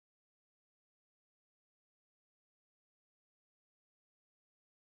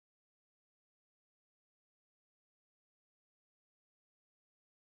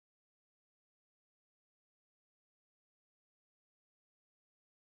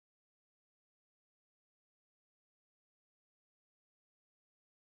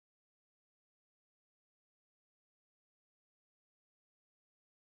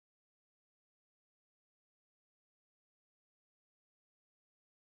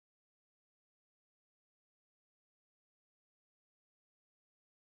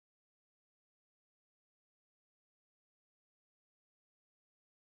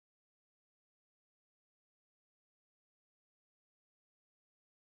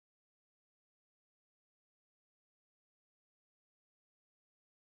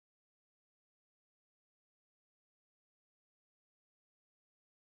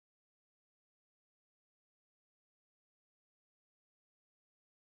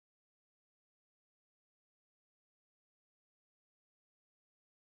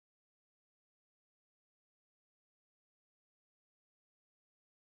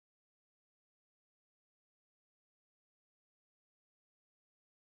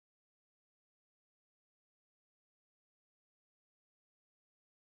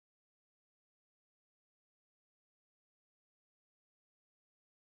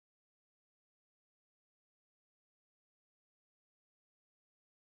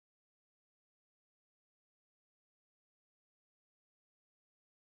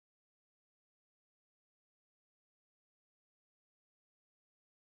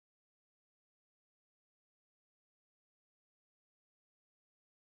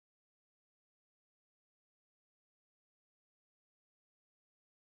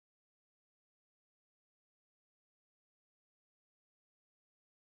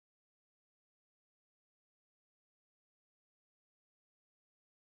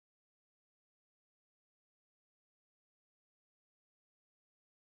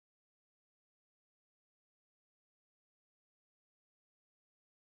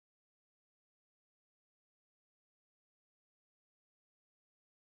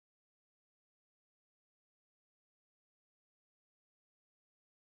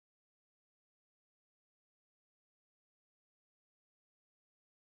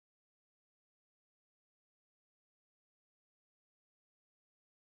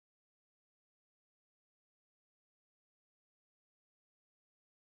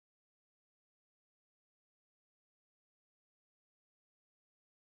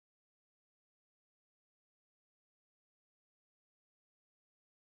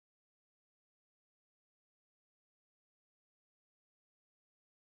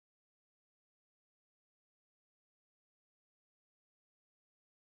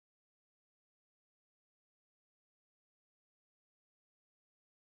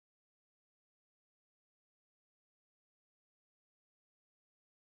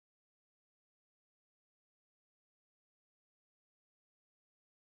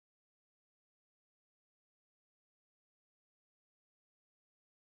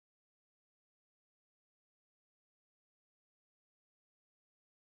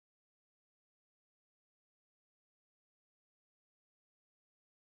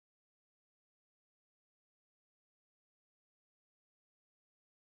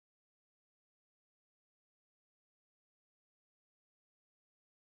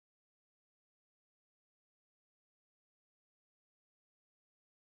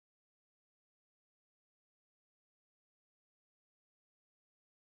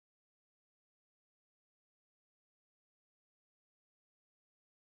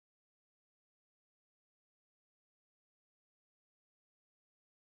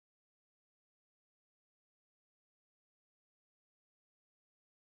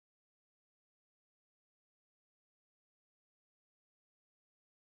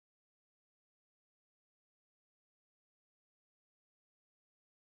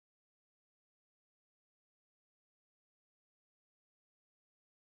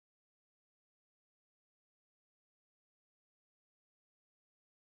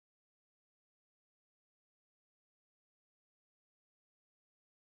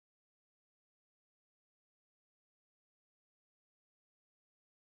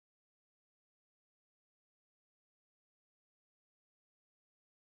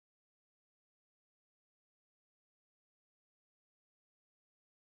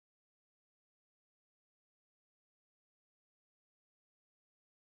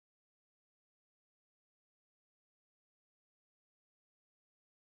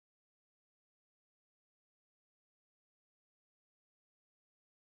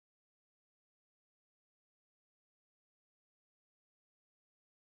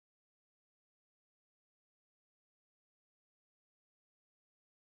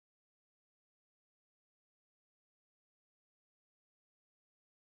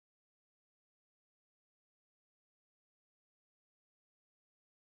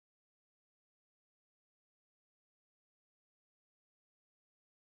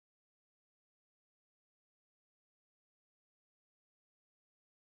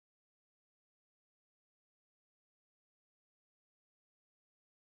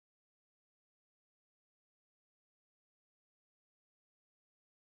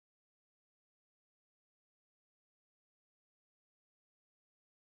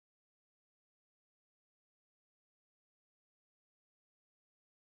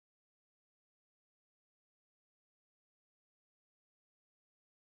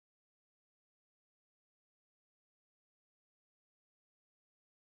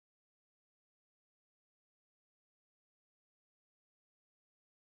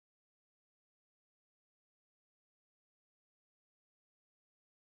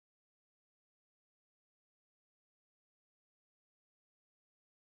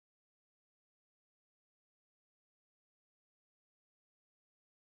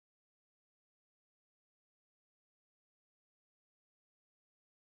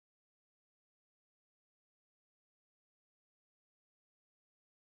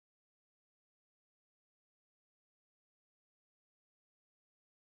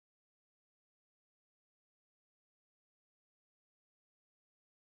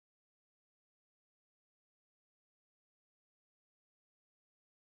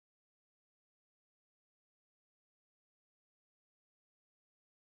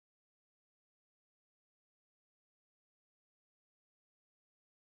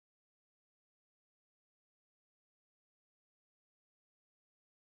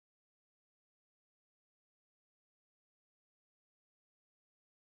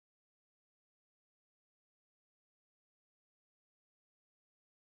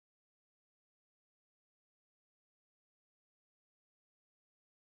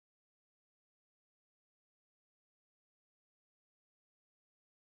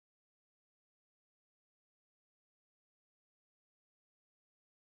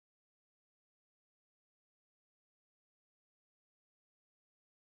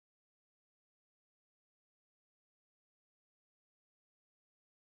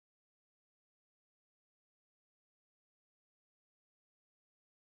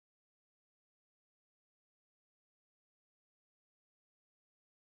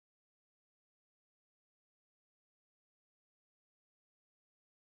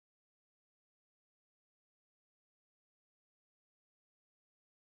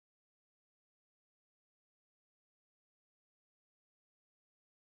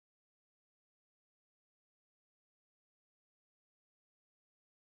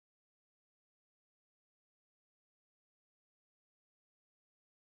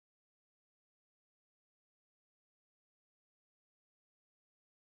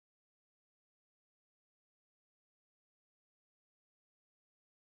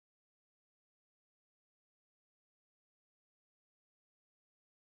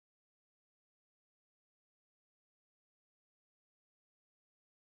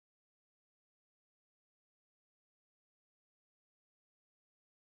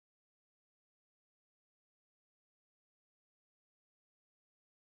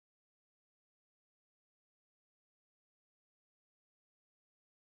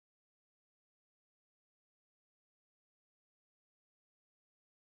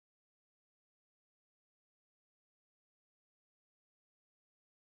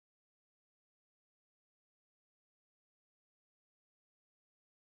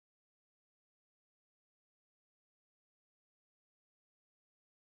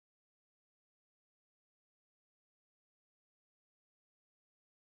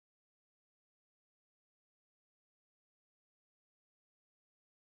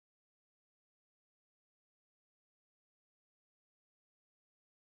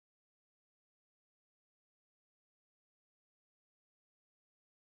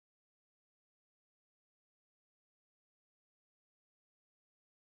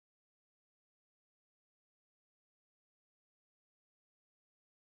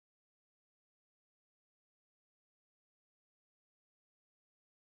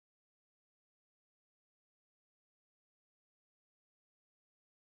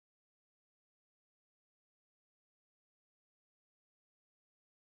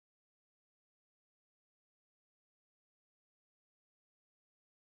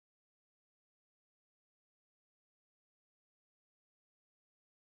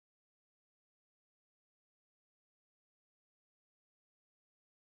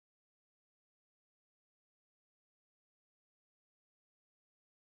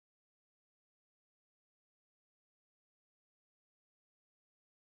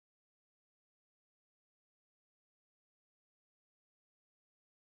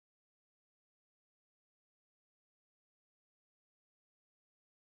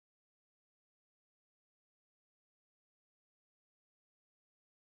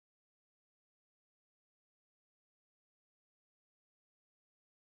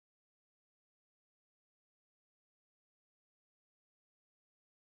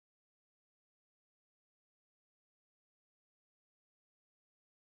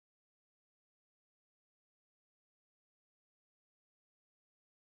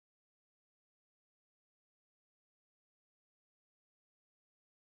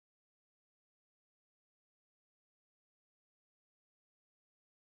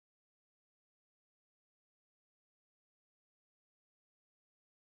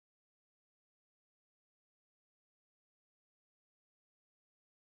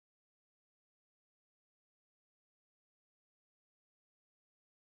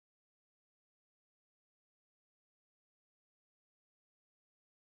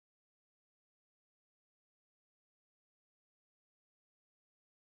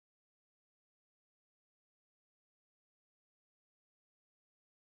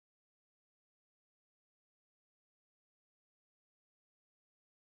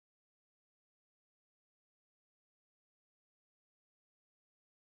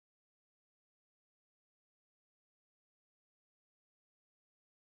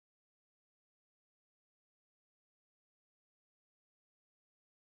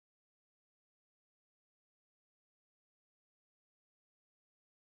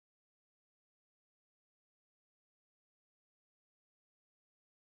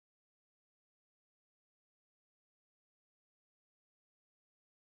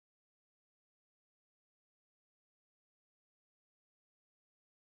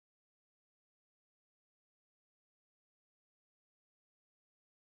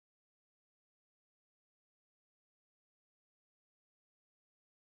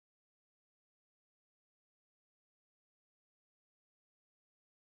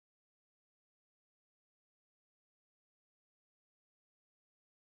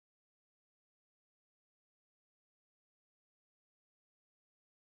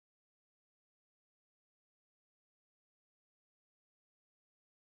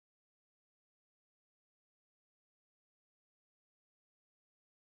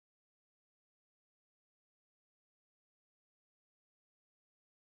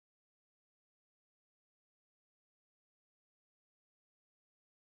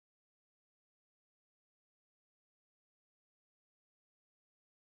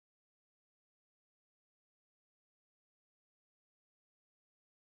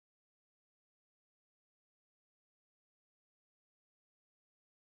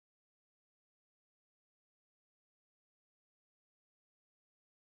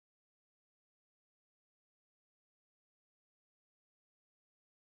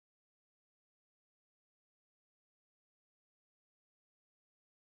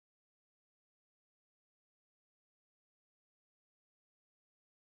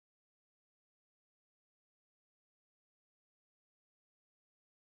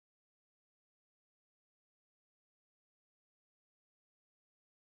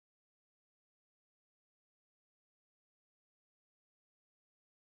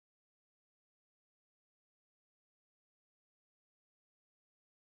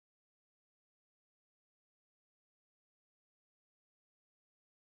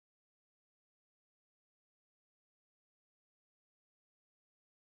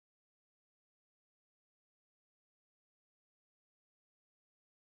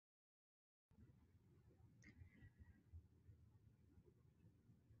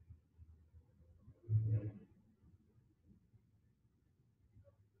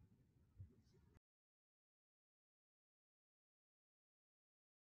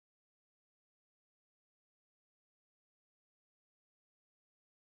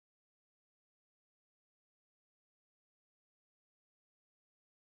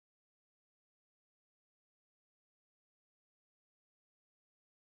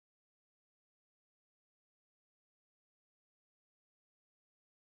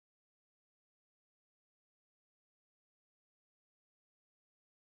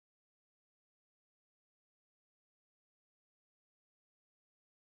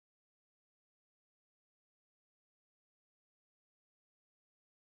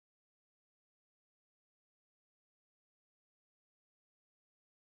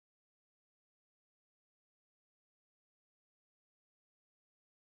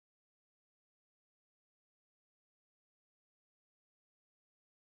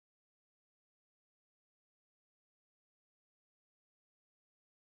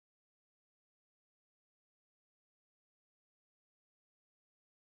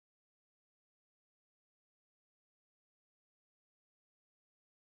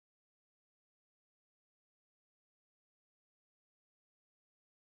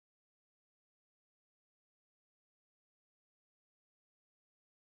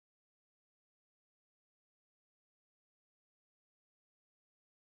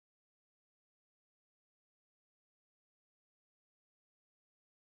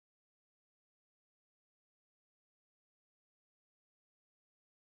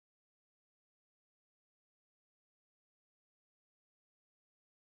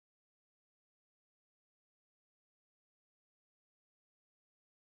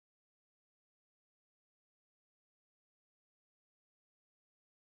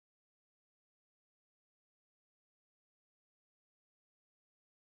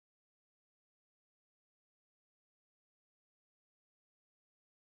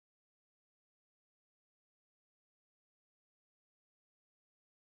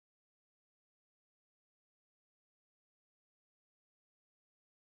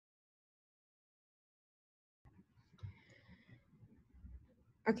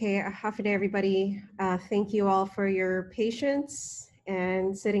 Okay, half a day, everybody. Thank you all for your patience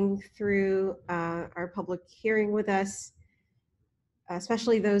and sitting through our public hearing with us,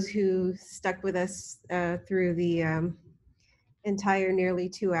 especially those who stuck with us through the entire nearly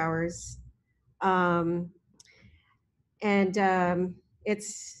 2 hours.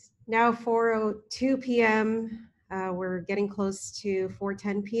 It's now 4:02 p.m. We're getting close to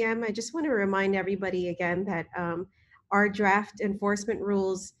 4:10 p.m. I just want to remind everybody again that our draft enforcement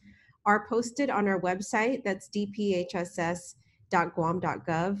rules are posted on our website. That's dphss.guam.gov.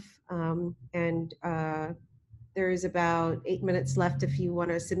 There's about 8 minutes left. If you want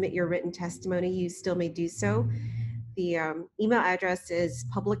to submit your written testimony, you still may do so. The email address is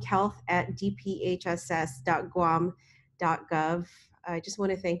publichealth@dphss.guam.gov. I just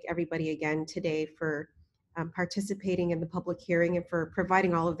want to thank everybody again today for participating in the public hearing and for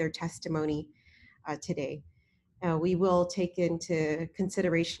providing all of their testimony today. We will take into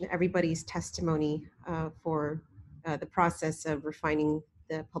consideration everybody's testimony for the process of refining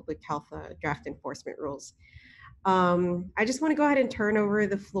the public health draft enforcement rules. I just want to go ahead and turn over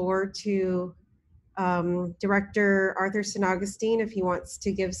the floor to Director Arthur St-Augustine if he wants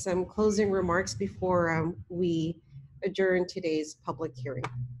to give some closing remarks before we adjourn today's public hearing.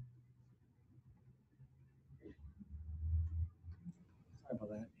 Sorry about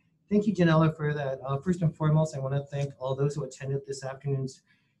that. Thank you, Janella, for that. First and foremost, I want to thank all those who attended this afternoon's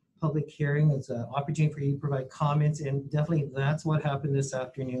public hearing. It's an opportunity for you to provide comments, and definitely that's what happened this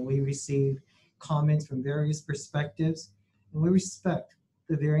afternoon. We received comments from various perspectives, and we respect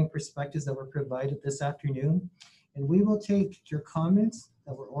the varying perspectives that were provided this afternoon. And we will take your comments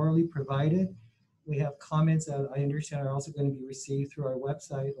that were orally provided. We have comments that I understand are also going to be received through our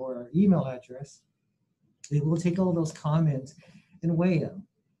website or our email address. We will take all those comments and weigh them,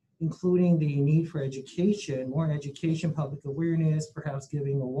 including the need for education, more education, public awareness, perhaps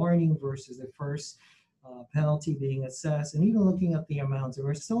giving a warning versus the first penalty being assessed, and even looking at the amounts. There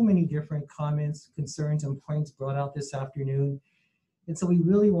were so many different comments, concerns, and points brought out this afternoon. And so we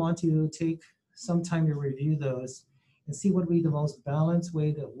really want to take some time to review those and see what would be the most balanced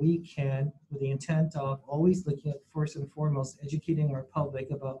way that we can, with the intent of always looking at, first and foremost, educating our public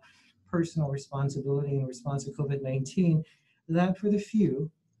about personal responsibility in response to COVID-19, that for the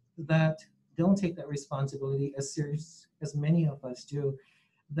few that don't take that responsibility as serious as many of us do,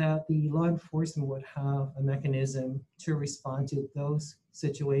 that the law enforcement would have a mechanism to respond to those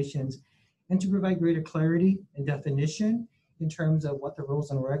situations and to provide greater clarity and definition in terms of what the rules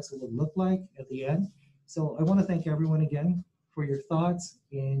and regs would look like at the end. So I want to thank everyone again for your thoughts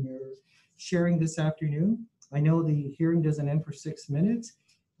and your sharing this afternoon. I know the hearing doesn't end for 6 minutes,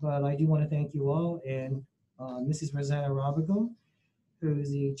 but I do want to thank you all, and Mrs. Rosanna Robigo, who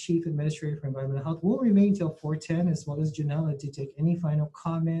is the Chief Administrator for Environmental Health, will remain till 4:10, as well as Janella, to take any final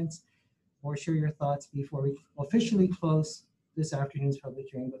comments or share your thoughts before we officially close this afternoon's public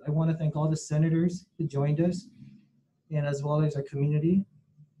hearing. But I want to thank all the senators who joined us, and as well as our community,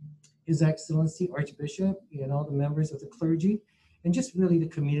 His Excellency Archbishop, and all the members of the clergy, and just really the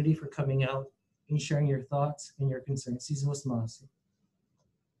community for coming out and sharing your thoughts and your concerns. Sizos Masi.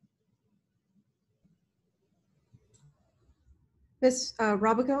 Ms.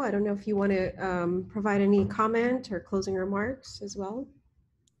 Robigo, I don't know if you want to provide any comment or closing remarks as well.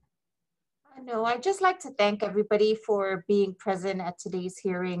 No, I'd just like to thank everybody for being present at today's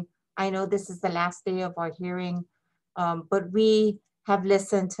hearing. I know this is the last day of our hearing, but we have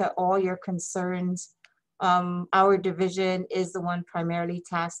listened to all your concerns. Our division is the one primarily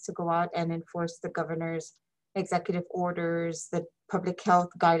tasked to go out and enforce the governor's executive orders, the public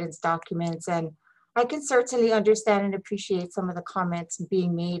health guidance documents, and I can certainly understand and appreciate some of the comments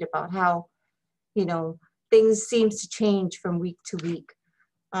being made about how, you know, things seem to change from week to week.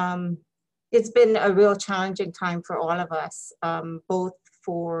 It's been a real challenging time for all of us, both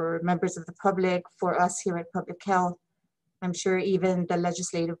for members of the public, for us here at Public Health. I'm sure even the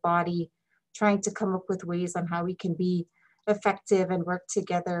legislative body trying to come up with ways on how we can be effective and work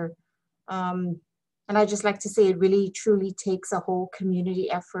together. And I just like to say it really truly takes a whole community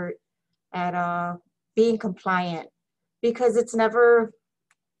effort at being compliant, because it's never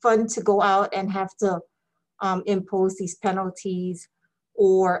fun to go out and have to impose these penalties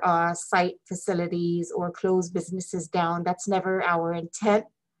or cite facilities or close businesses down. That's never our intent.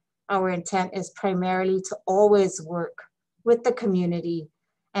 Our intent is primarily to always work with the community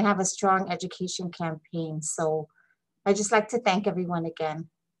and have a strong education campaign. So I just like to thank everyone again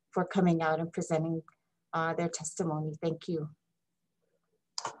for coming out and presenting their testimony. Thank you.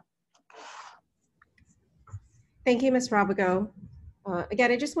 Thank you, Ms. Robigo.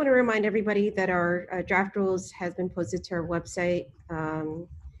 Again, I just want to remind everybody that our draft rules has been posted to our website.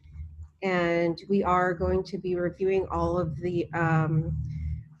 And we are going to be reviewing all of the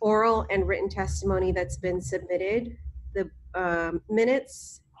oral and written testimony that's been submitted. The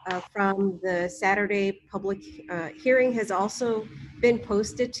minutes from the Saturday public hearing has also been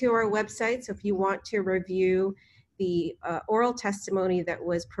posted to our website. So if you want to review the oral testimony that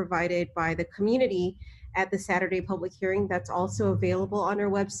was provided by the community at the Saturday public hearing, that's also available on our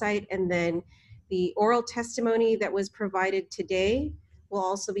website. And then the oral testimony that was provided today will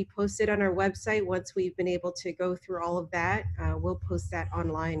also be posted on our website. Once we've been able to go through all of that, we'll post that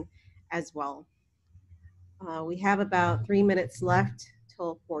online as well. We have about 3 minutes left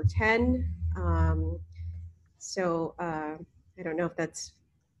till 4:10. So I don't know if that's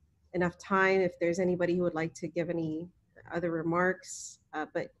enough time, if there's anybody who would like to give any other remarks,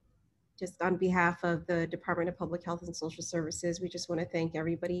 but just on behalf of the Department of Public Health and Social Services, we just want to thank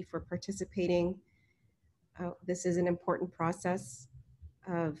everybody for participating. This is an important process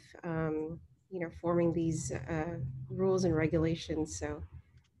of forming these rules and regulations. So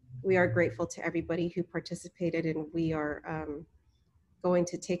we are grateful to everybody who participated, and we are going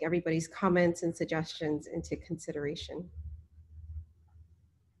to take everybody's comments and suggestions into consideration.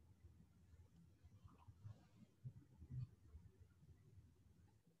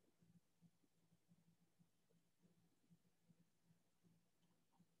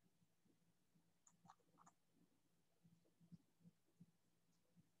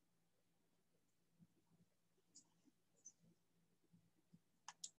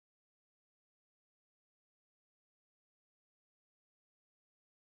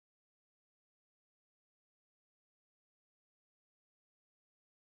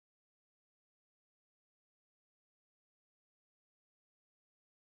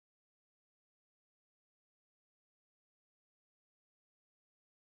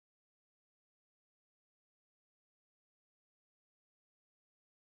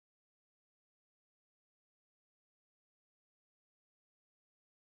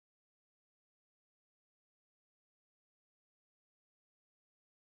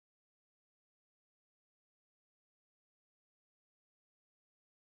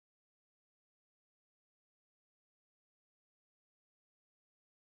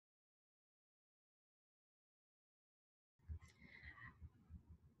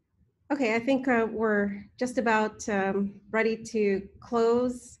 Okay, I think we're just about ready to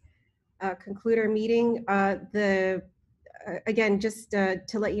conclude our meeting. Again, just to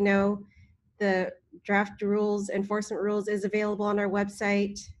let you know, the draft rules, enforcement rules is available on our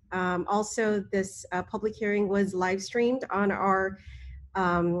website. Also, this public hearing was live streamed on our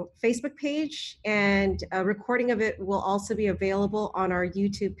Facebook page, and a recording of it will also be available on our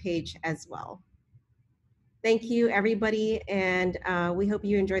YouTube page as well. Thank you, everybody, and we hope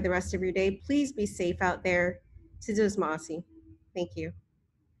you enjoy the rest of your day. Please be safe out there. Thank you.